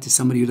look like to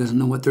somebody who doesn't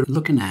know what they're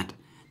looking at?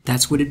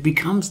 That's what it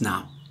becomes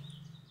now.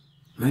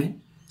 Right?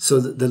 So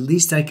the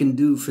least I can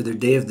do for their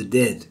Day of the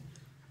Dead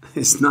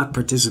is not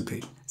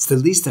participate. It's the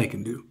least I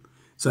can do.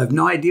 So I have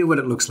no idea what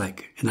it looks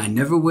like, and I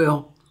never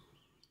will.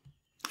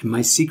 Am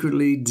I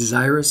secretly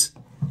desirous?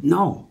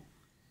 No,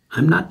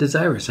 I'm not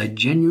desirous. I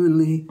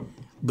genuinely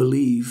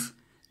believe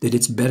that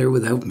it's better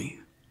without me.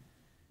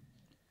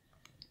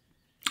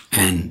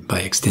 And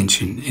by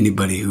extension,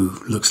 anybody who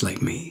looks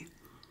like me.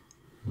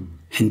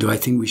 And do I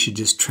think we should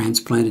just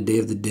transplant a Day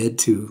of the Dead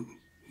to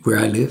where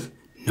I live?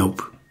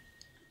 Nope.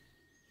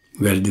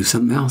 We got to do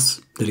something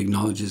else that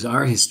acknowledges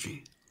our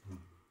history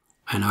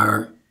and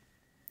our,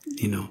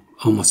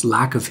 almost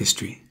lack of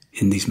history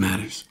in these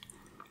matters.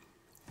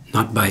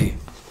 Not by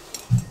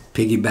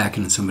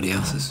piggybacking on somebody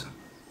else's.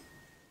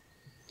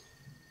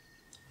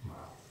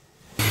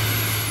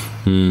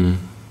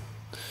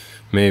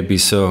 May it be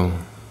so.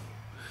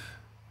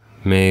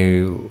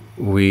 May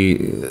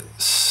we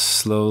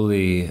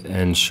slowly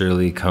and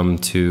surely come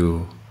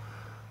to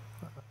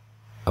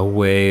a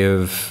way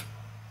of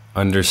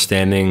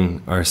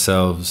understanding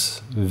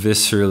ourselves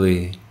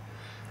viscerally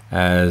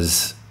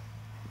as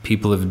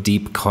people of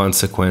deep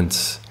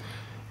consequence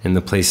in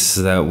the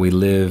places that we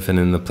live and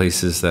in the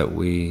places that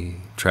we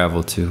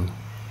travel to.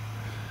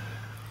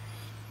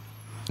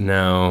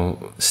 Now,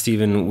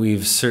 Stephen,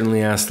 we've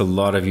certainly asked a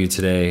lot of you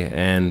today,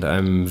 and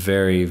I'm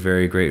very,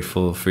 very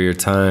grateful for your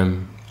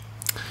time.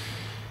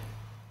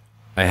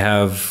 I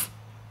have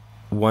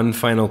one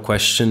final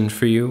question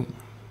for you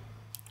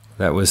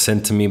that was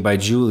sent to me by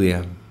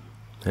Julia.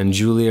 And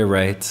Julia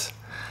writes,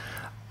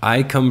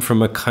 I come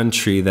from a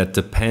country that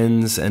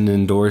depends and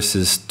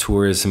endorses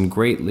tourism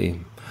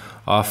greatly,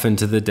 often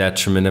to the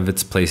detriment of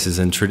its places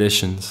and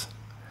traditions.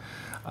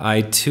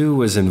 I too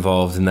was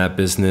involved in that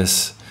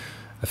business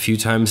a few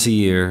times a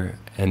year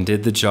and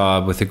did the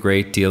job with a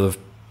great deal of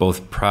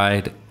both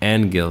pride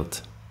and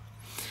guilt.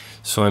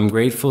 So I'm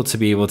grateful to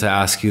be able to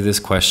ask you this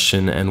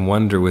question and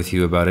wonder with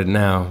you about it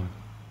now.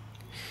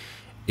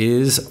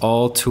 Is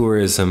all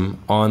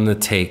tourism on the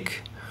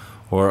take?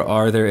 Or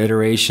are there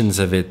iterations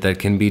of it that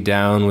can be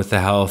down with the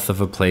health of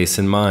a place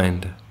in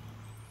mind?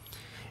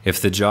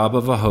 If the job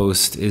of a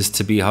host is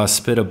to be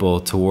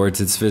hospitable towards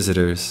its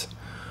visitors,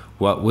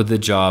 what would the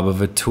job of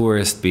a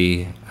tourist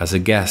be as a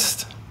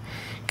guest?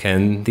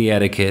 Can the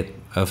etiquette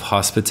of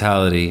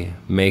hospitality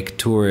make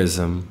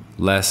tourism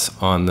less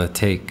on the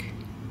take?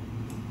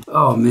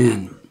 Oh,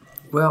 man.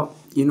 Well,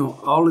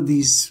 all of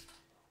these,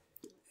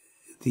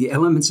 the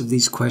elements of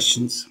these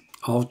questions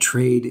all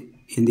trade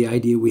in the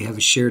idea we have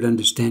a shared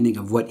understanding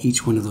of what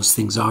each one of those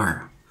things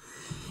are.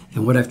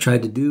 And what I've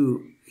tried to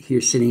do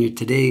here, sitting here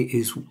today,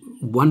 is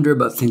wonder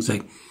about things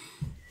like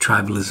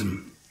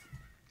tribalism,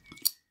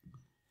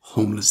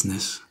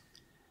 homelessness,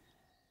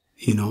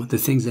 the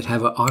things that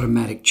have an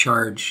automatic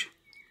charge.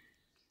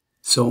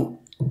 So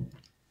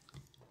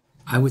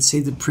I would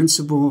say the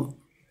principal,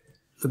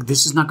 look,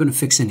 this is not going to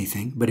fix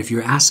anything, but if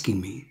you're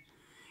asking me,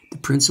 the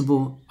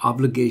principal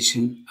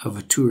obligation of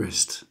a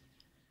tourist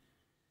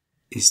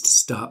is to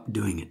stop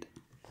doing it.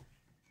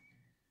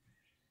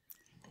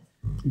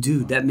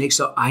 Dude, that makes,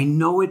 I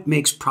know it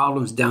makes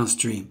problems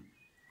downstream.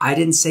 I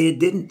didn't say it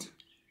didn't.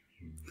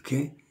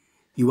 Okay?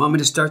 You want me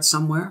to start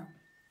somewhere?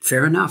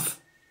 Fair enough.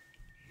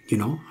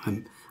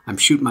 I'm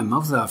shooting my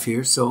mouth off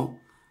here, so,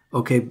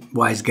 okay,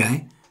 wise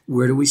guy,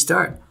 where do we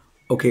start?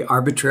 Okay,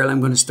 arbitrarily, I'm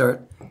going to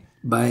start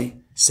by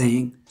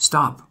saying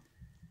stop.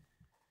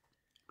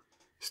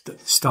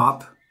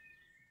 Stop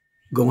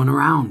going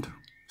around.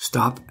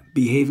 Stop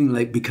behaving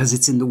like because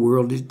it's in the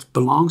world, it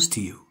belongs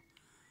to you,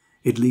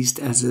 at least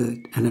as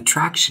an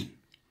attraction.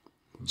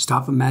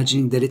 Stop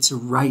imagining that it's a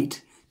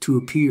right to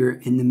appear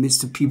in the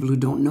midst of people who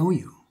don't know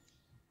you.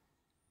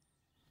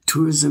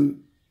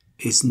 Tourism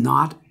is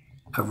not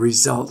a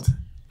result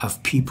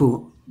of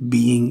people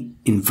being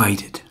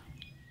invited.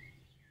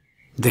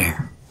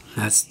 There.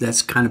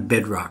 That's kind of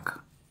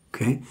bedrock.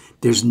 Okay?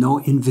 There's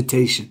no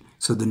invitation.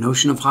 So the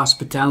notion of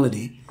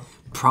hospitality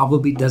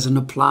probably doesn't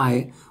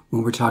apply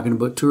when we're talking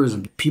about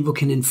tourism. People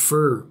can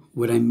infer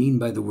what I mean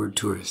by the word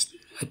tourist.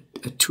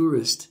 A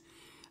tourist,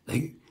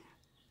 like,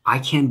 I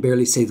can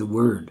barely say the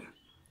word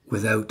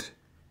without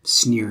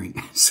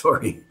sneering.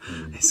 Sorry.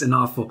 It's an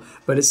awful,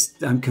 but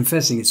I'm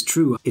confessing it's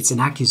true. It's an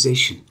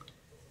accusation,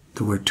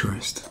 the word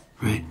tourist,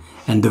 right?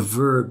 And the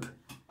verb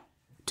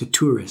to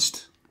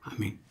tourist,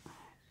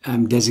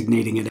 I'm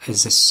designating it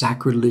as a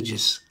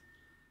sacrilegious,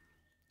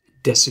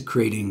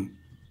 desecrating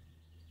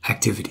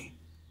activity.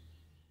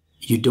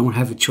 You don't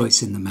have a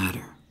choice in the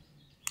matter,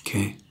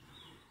 okay?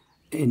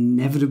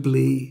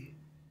 Inevitably,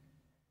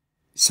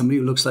 somebody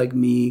who looks like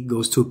me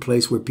goes to a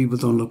place where people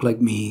don't look like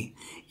me,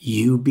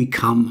 you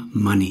become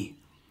money.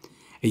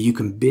 And you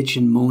can bitch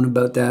and moan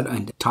about that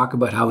and talk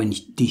about how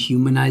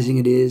dehumanizing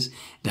it is.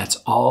 That's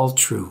all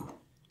true,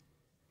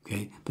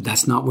 okay? But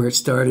that's not where it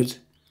started.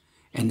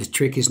 And the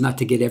trick is not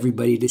to get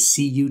everybody to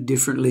see you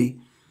differently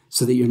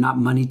so that you're not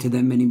money to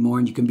them anymore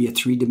and you can be a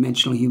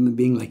three-dimensional human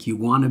being like you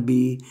want to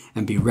be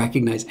and be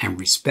recognized and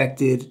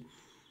respected.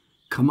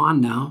 Come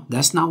on now.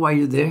 That's not why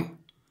you're there.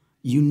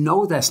 You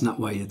know that's not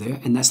why you're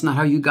there, and that's not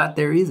how you got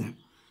there either.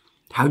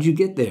 How'd you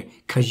get there?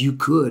 Because you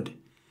could.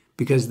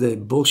 Because the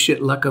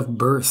bullshit luck of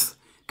birth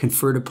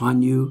conferred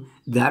upon you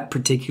that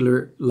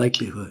particular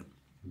likelihood.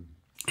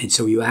 And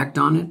so you act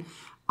on it.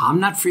 I'm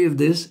not free of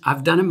this.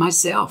 I've done it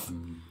myself.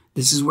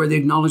 This is where the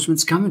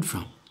acknowledgement's coming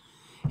from.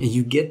 And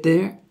you get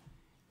there,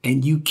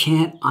 and you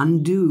can't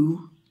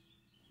undo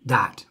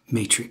that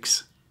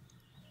matrix.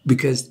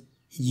 Because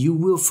you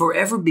will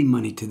forever be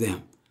money to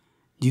them.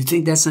 Do you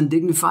think that's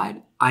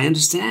undignified? I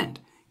understand.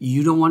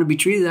 You don't want to be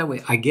treated that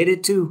way. I get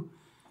it too.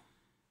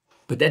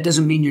 But that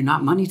doesn't mean you're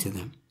not money to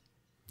them.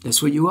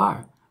 That's what you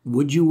are.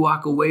 Would you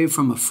walk away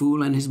from a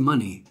fool and his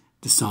money?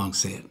 The song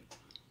said.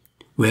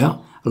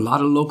 Well, a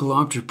lot of local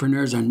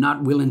entrepreneurs are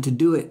not willing to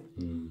do it.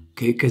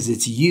 Okay, because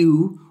it's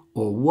you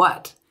or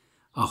what?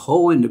 A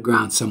hole in the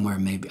ground somewhere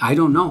maybe. I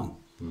don't know.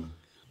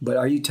 But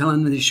are you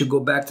telling them they should go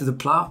back to the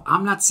plow?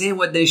 I'm not saying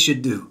what they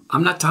should do.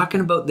 I'm not talking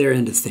about their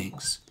end of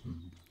things.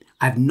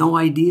 I have no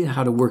idea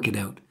how to work it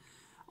out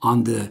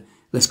on the,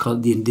 let's call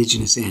it the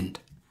indigenous end.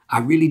 I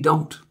really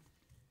don't.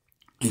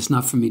 It's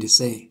not for me to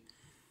say.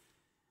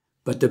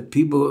 But the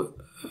people,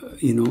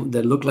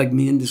 that look like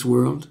me in this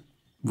world,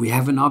 we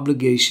have an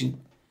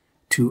obligation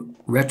to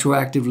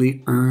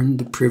retroactively earn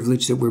the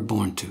privilege that we're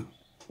born to.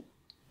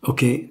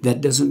 Okay,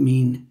 that doesn't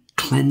mean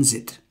cleanse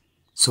it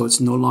so it's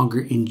no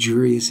longer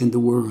injurious in the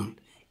world.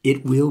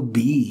 It will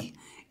be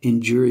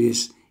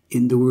injurious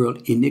in the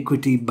world.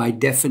 Iniquity by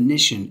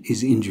definition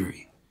is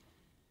injury.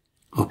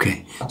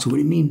 Okay, so what do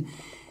you mean?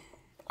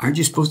 Aren't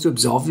you supposed to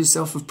absolve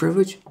yourself of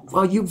privilege?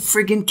 Well, you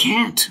friggin'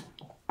 can't.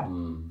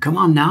 Come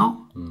on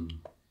now.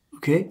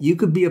 Okay, you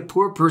could be a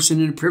poor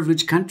person in a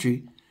privileged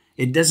country.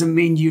 It doesn't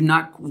mean you're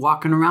not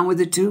walking around with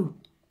it too.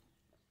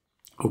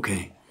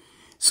 Okay,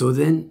 so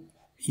then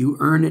you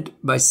earn it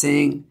by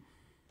saying,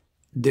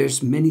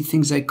 there's many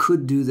things I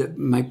could do that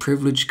my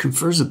privilege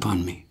confers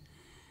upon me.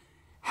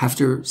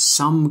 After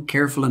some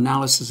careful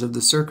analysis of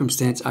the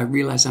circumstance, I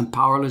realize I'm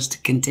powerless to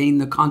contain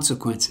the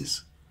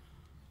consequences.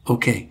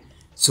 Okay,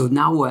 so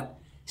now what?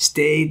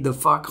 Stay the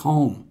fuck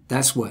home.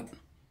 That's what.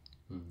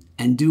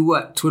 And do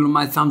what? Twiddle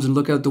my thumbs and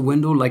look out the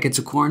window like it's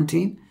a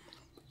quarantine?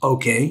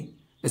 Okay,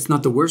 that's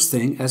not the worst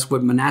thing. That's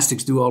what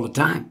monastics do all the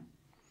time.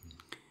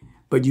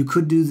 But you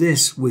could do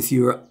this with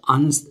your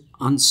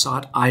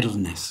unsought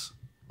idleness.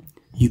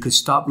 You could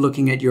stop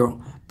looking at your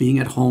being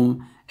at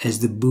home as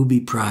the booby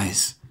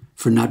prize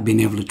for not being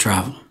able to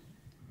travel.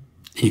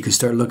 And you could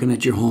start looking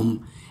at your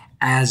home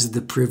as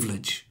the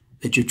privilege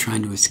that you're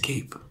trying to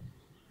escape.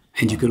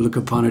 And you could look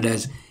upon it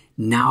as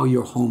now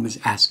your home is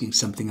asking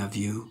something of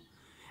you.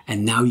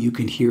 And now you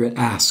can hear it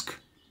ask,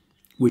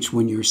 which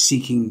when you're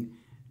seeking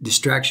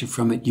distraction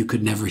from it, you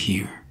could never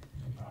hear.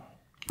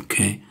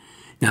 Okay?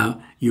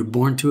 Now, you're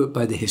born to it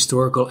by the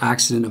historical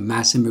accident of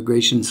mass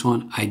immigration and so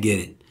on. I get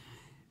it.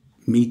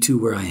 Me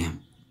too, where I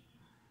am.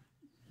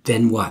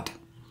 Then what?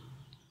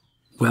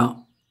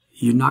 Well,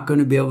 you're not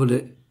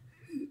likely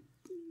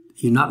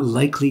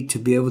to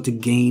be able to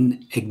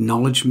gain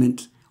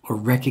acknowledgement or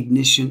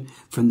recognition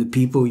from the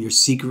people you're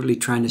secretly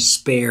trying to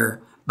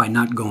spare by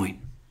not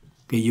going.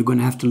 Okay, you're going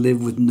to have to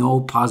live with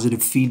no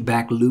positive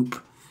feedback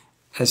loop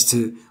as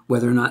to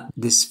whether or not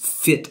this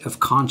fit of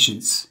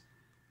conscience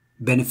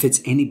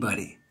benefits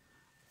anybody.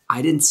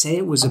 I didn't say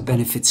it was a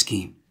benefit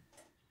scheme.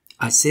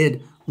 I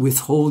said,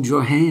 withhold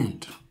your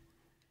hand.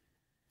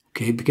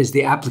 Okay, because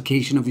the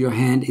application of your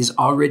hand is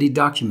already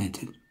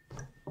documented.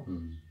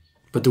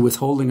 But the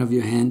withholding of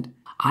your hand,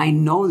 I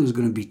know there's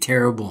going to be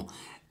terrible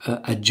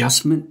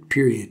adjustment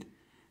period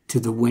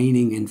to the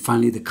waning and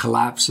finally the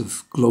collapse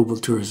of global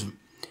tourism.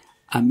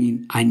 I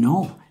mean, I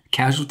know.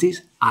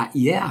 Casualties?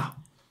 Yeah,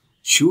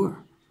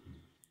 sure.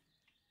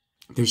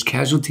 There's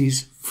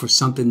casualties for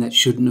something that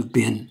shouldn't have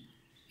been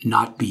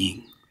not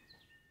being.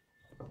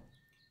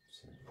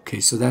 Okay,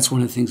 so that's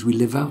one of the things we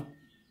live out.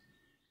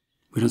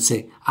 We don't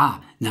say,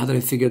 now that I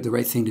figured the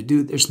right thing to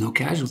do, there's no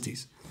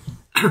casualties.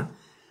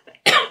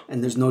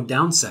 And there's no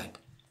downside.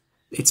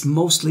 It's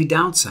mostly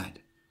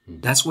downside.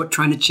 That's what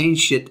trying to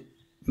change shit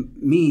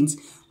means,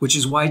 which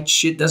is why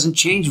shit doesn't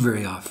change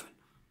very often.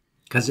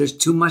 Because there's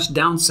too much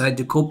downside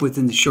to cope with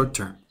in the short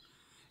term.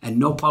 And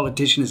no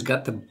politician has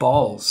got the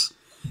balls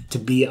to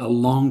be a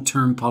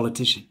long-term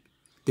politician.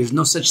 There's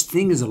no such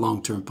thing as a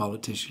long-term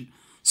politician.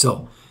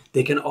 So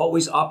they can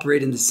always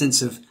operate in the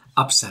sense of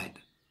upside,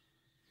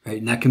 right?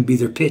 And that can be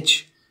their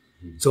pitch.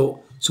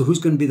 So who's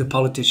going to be the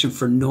politician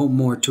for no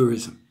more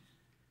tourism?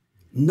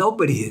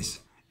 Nobody is.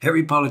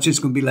 Every politician is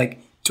going to be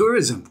like,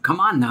 tourism, come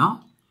on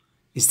now.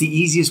 It's the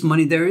easiest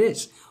money there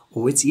is.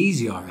 Oh, it's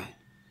easy, all right.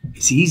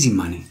 It's easy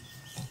money.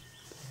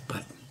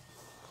 But,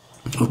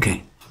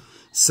 okay.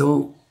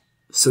 So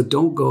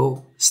don't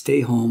go,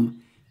 stay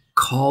home.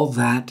 Call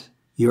that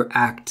your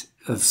act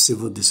of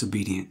civil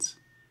disobedience,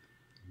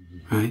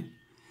 right?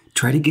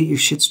 Try to get your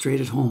shit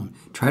straight at home.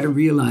 Try to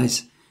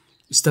realize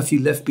stuff you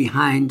left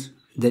behind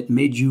that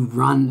made you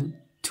run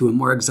to a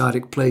more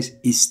exotic place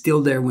is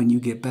still there when you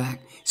get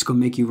back. It's going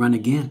to make you run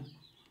again.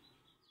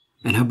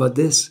 And how about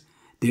this?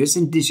 There's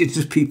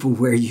indigenous people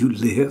where you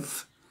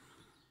live,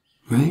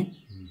 right?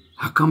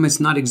 How come it's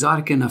not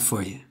exotic enough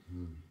for you?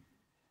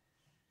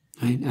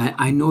 Right?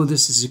 I know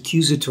this is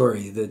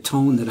accusatory, the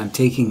tone that I'm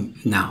taking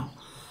now.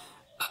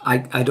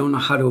 I don't know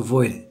how to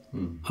avoid it,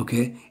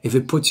 okay? If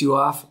it puts you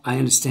off, I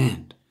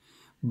understand.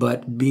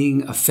 But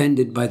being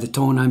offended by the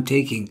tone I'm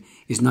taking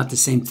is not the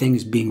same thing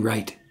as being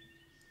right.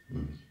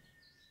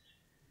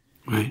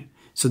 Right?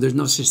 So there's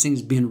no such thing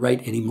as being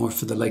right anymore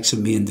for the likes of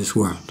me in this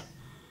world.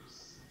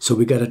 So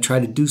we got to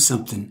try to do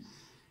something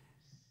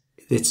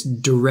that's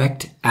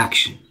direct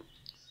action.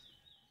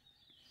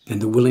 And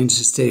the willingness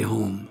to stay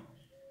home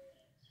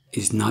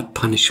is not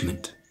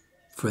punishment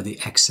for the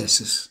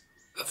excesses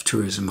of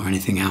tourism or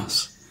anything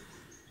else.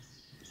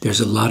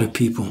 There's a lot of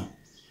people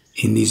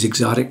in these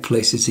exotic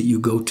places that you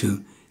go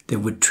to that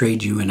would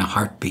trade you in a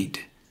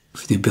heartbeat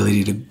for the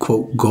ability to,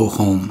 quote, go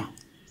home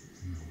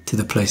to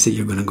the place that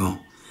you're going to go.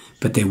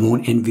 But they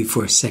won't envy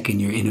for a second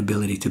your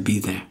inability to be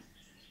there.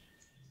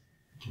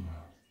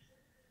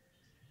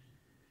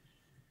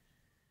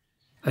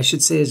 I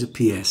should say as a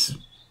PS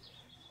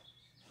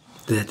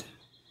that,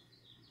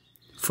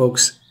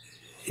 folks,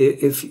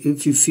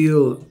 if you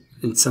feel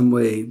in some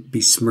way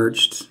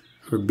besmirched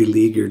or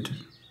beleaguered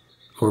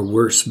or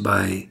worse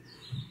by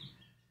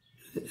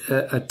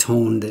a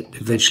tone that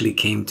eventually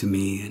came to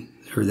me,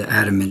 or the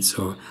adamants,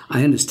 or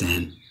I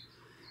understand.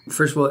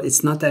 First of all,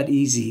 it's not that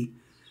easy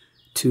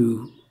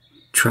to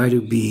try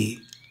to be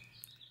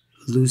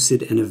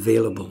lucid and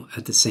available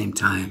at the same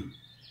time,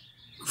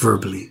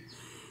 verbally.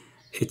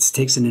 It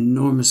takes an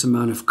enormous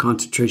amount of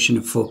concentration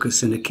and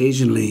focus, and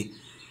occasionally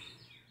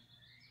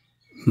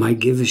my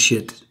give a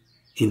shit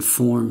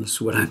informs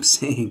what I'm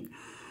saying.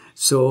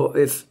 So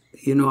if,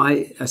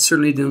 I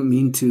certainly don't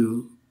mean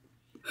to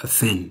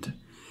offend.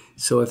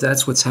 So if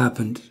that's what's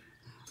happened,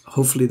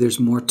 hopefully there's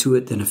more to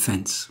it than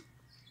offense.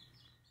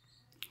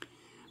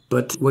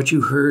 But what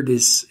you heard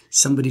is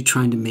somebody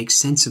trying to make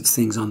sense of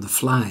things on the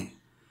fly,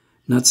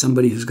 not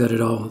somebody who's got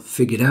it all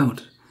figured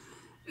out.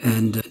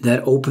 And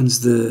that opens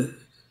the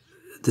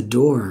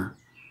door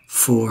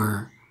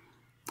for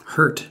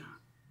hurt.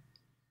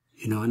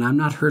 And I'm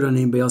not hurt on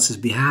anybody else's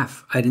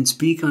behalf. I didn't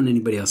speak on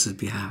anybody else's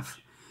behalf.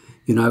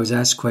 I was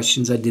asked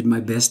questions. I did my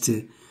best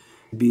to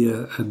be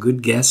a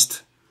good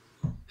guest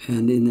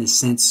and, in a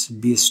sense,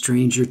 be a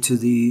stranger to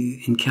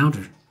the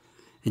encounter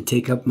and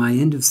take up my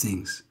end of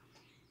things,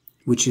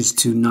 which is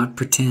to not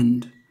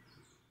pretend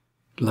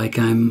like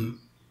I'm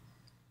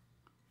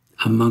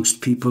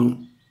amongst people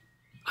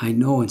I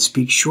know and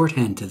speak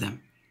shorthand to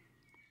them,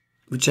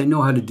 which I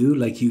know how to do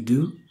like you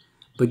do.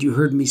 But you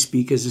heard me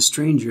speak as a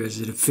stranger, as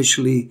an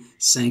officially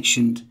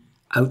sanctioned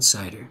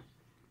outsider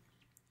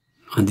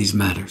on these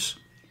matters.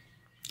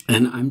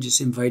 And I'm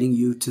just inviting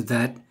you to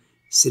that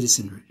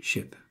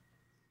citizenship,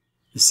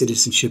 the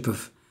citizenship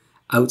of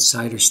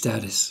outsider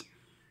status,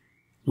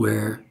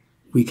 where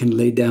we can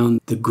lay down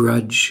the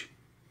grudge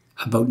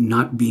about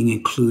not being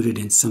included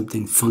in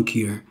something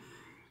funkier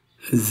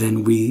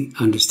than we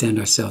understand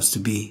ourselves to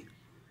be,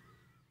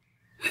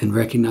 and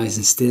recognize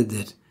instead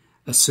that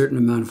a certain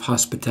amount of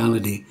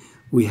hospitality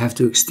we have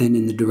to extend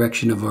in the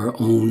direction of our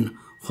own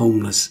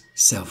homeless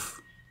self.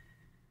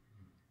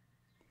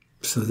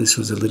 So this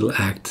was a little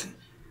act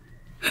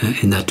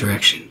in that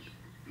direction.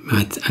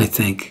 I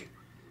thank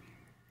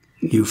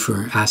you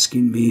for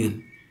asking me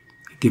and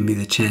giving me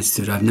the chance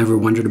to. I've never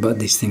wondered about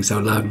these things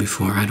out loud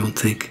before, I don't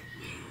think.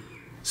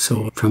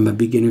 So from a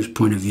beginner's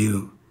point of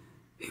view,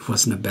 it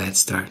wasn't a bad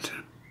start.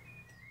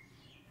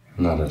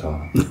 Not at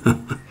all.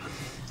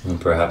 And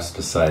perhaps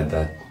beside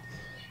that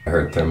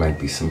hurt, there might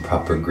be some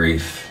proper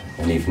grief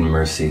and even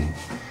mercy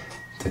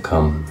to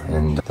come,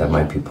 and that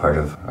might be part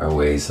of our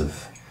ways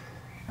of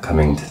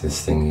coming to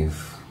this thing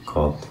you've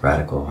called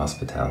radical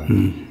hospitality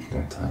in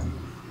our time.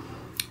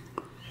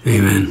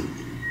 Amen.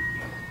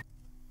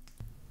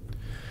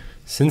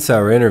 Since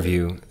our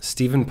interview,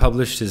 Stephen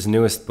published his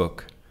newest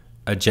book,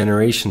 A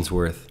Generation's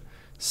Worth,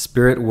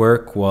 Spirit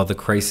Work While the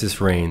Crisis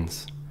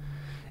Reigns.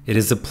 It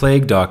is a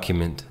plague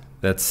document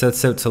that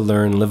sets out to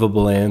learn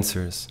livable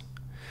answers.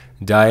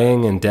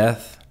 Dying and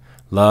death,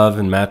 love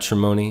and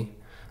matrimony,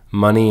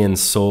 money and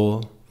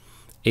soul,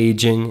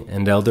 aging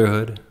and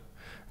elderhood,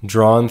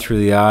 drawn through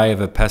the eye of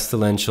a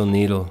pestilential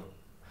needle.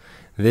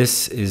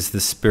 This is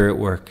the spirit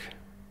work,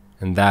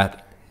 and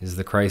that is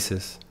the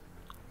crisis.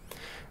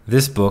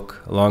 This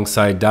book,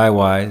 alongside Die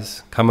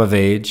Wise, Come of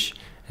Age,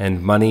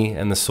 and Money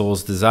and the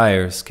Soul's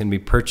Desires, can be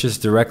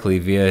purchased directly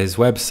via his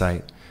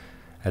website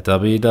at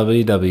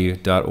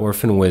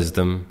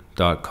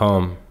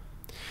www.orphanwisdom.com.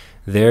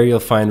 There you'll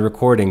find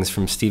recordings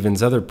from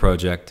Stephen's other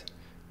project,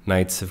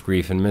 Nights of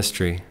Grief and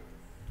Mystery.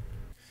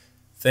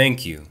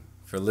 Thank you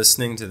for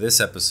listening to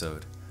this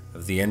episode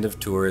of the End of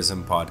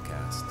Tourism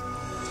podcast.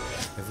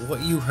 If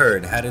what you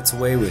heard had its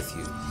way with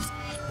you,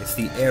 if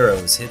the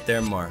arrows hit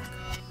their mark,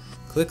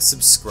 click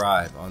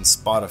subscribe on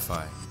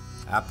Spotify,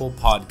 Apple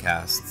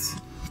Podcasts,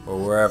 or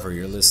wherever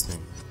you're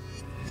listening.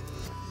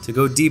 To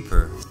go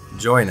deeper,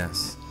 join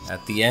us at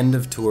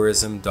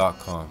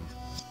theendoftourism.com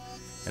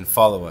and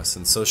follow us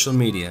on social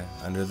media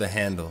under the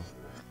handle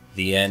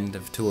The End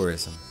of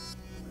Tourism.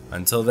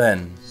 Until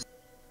then,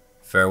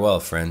 farewell,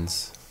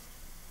 friends.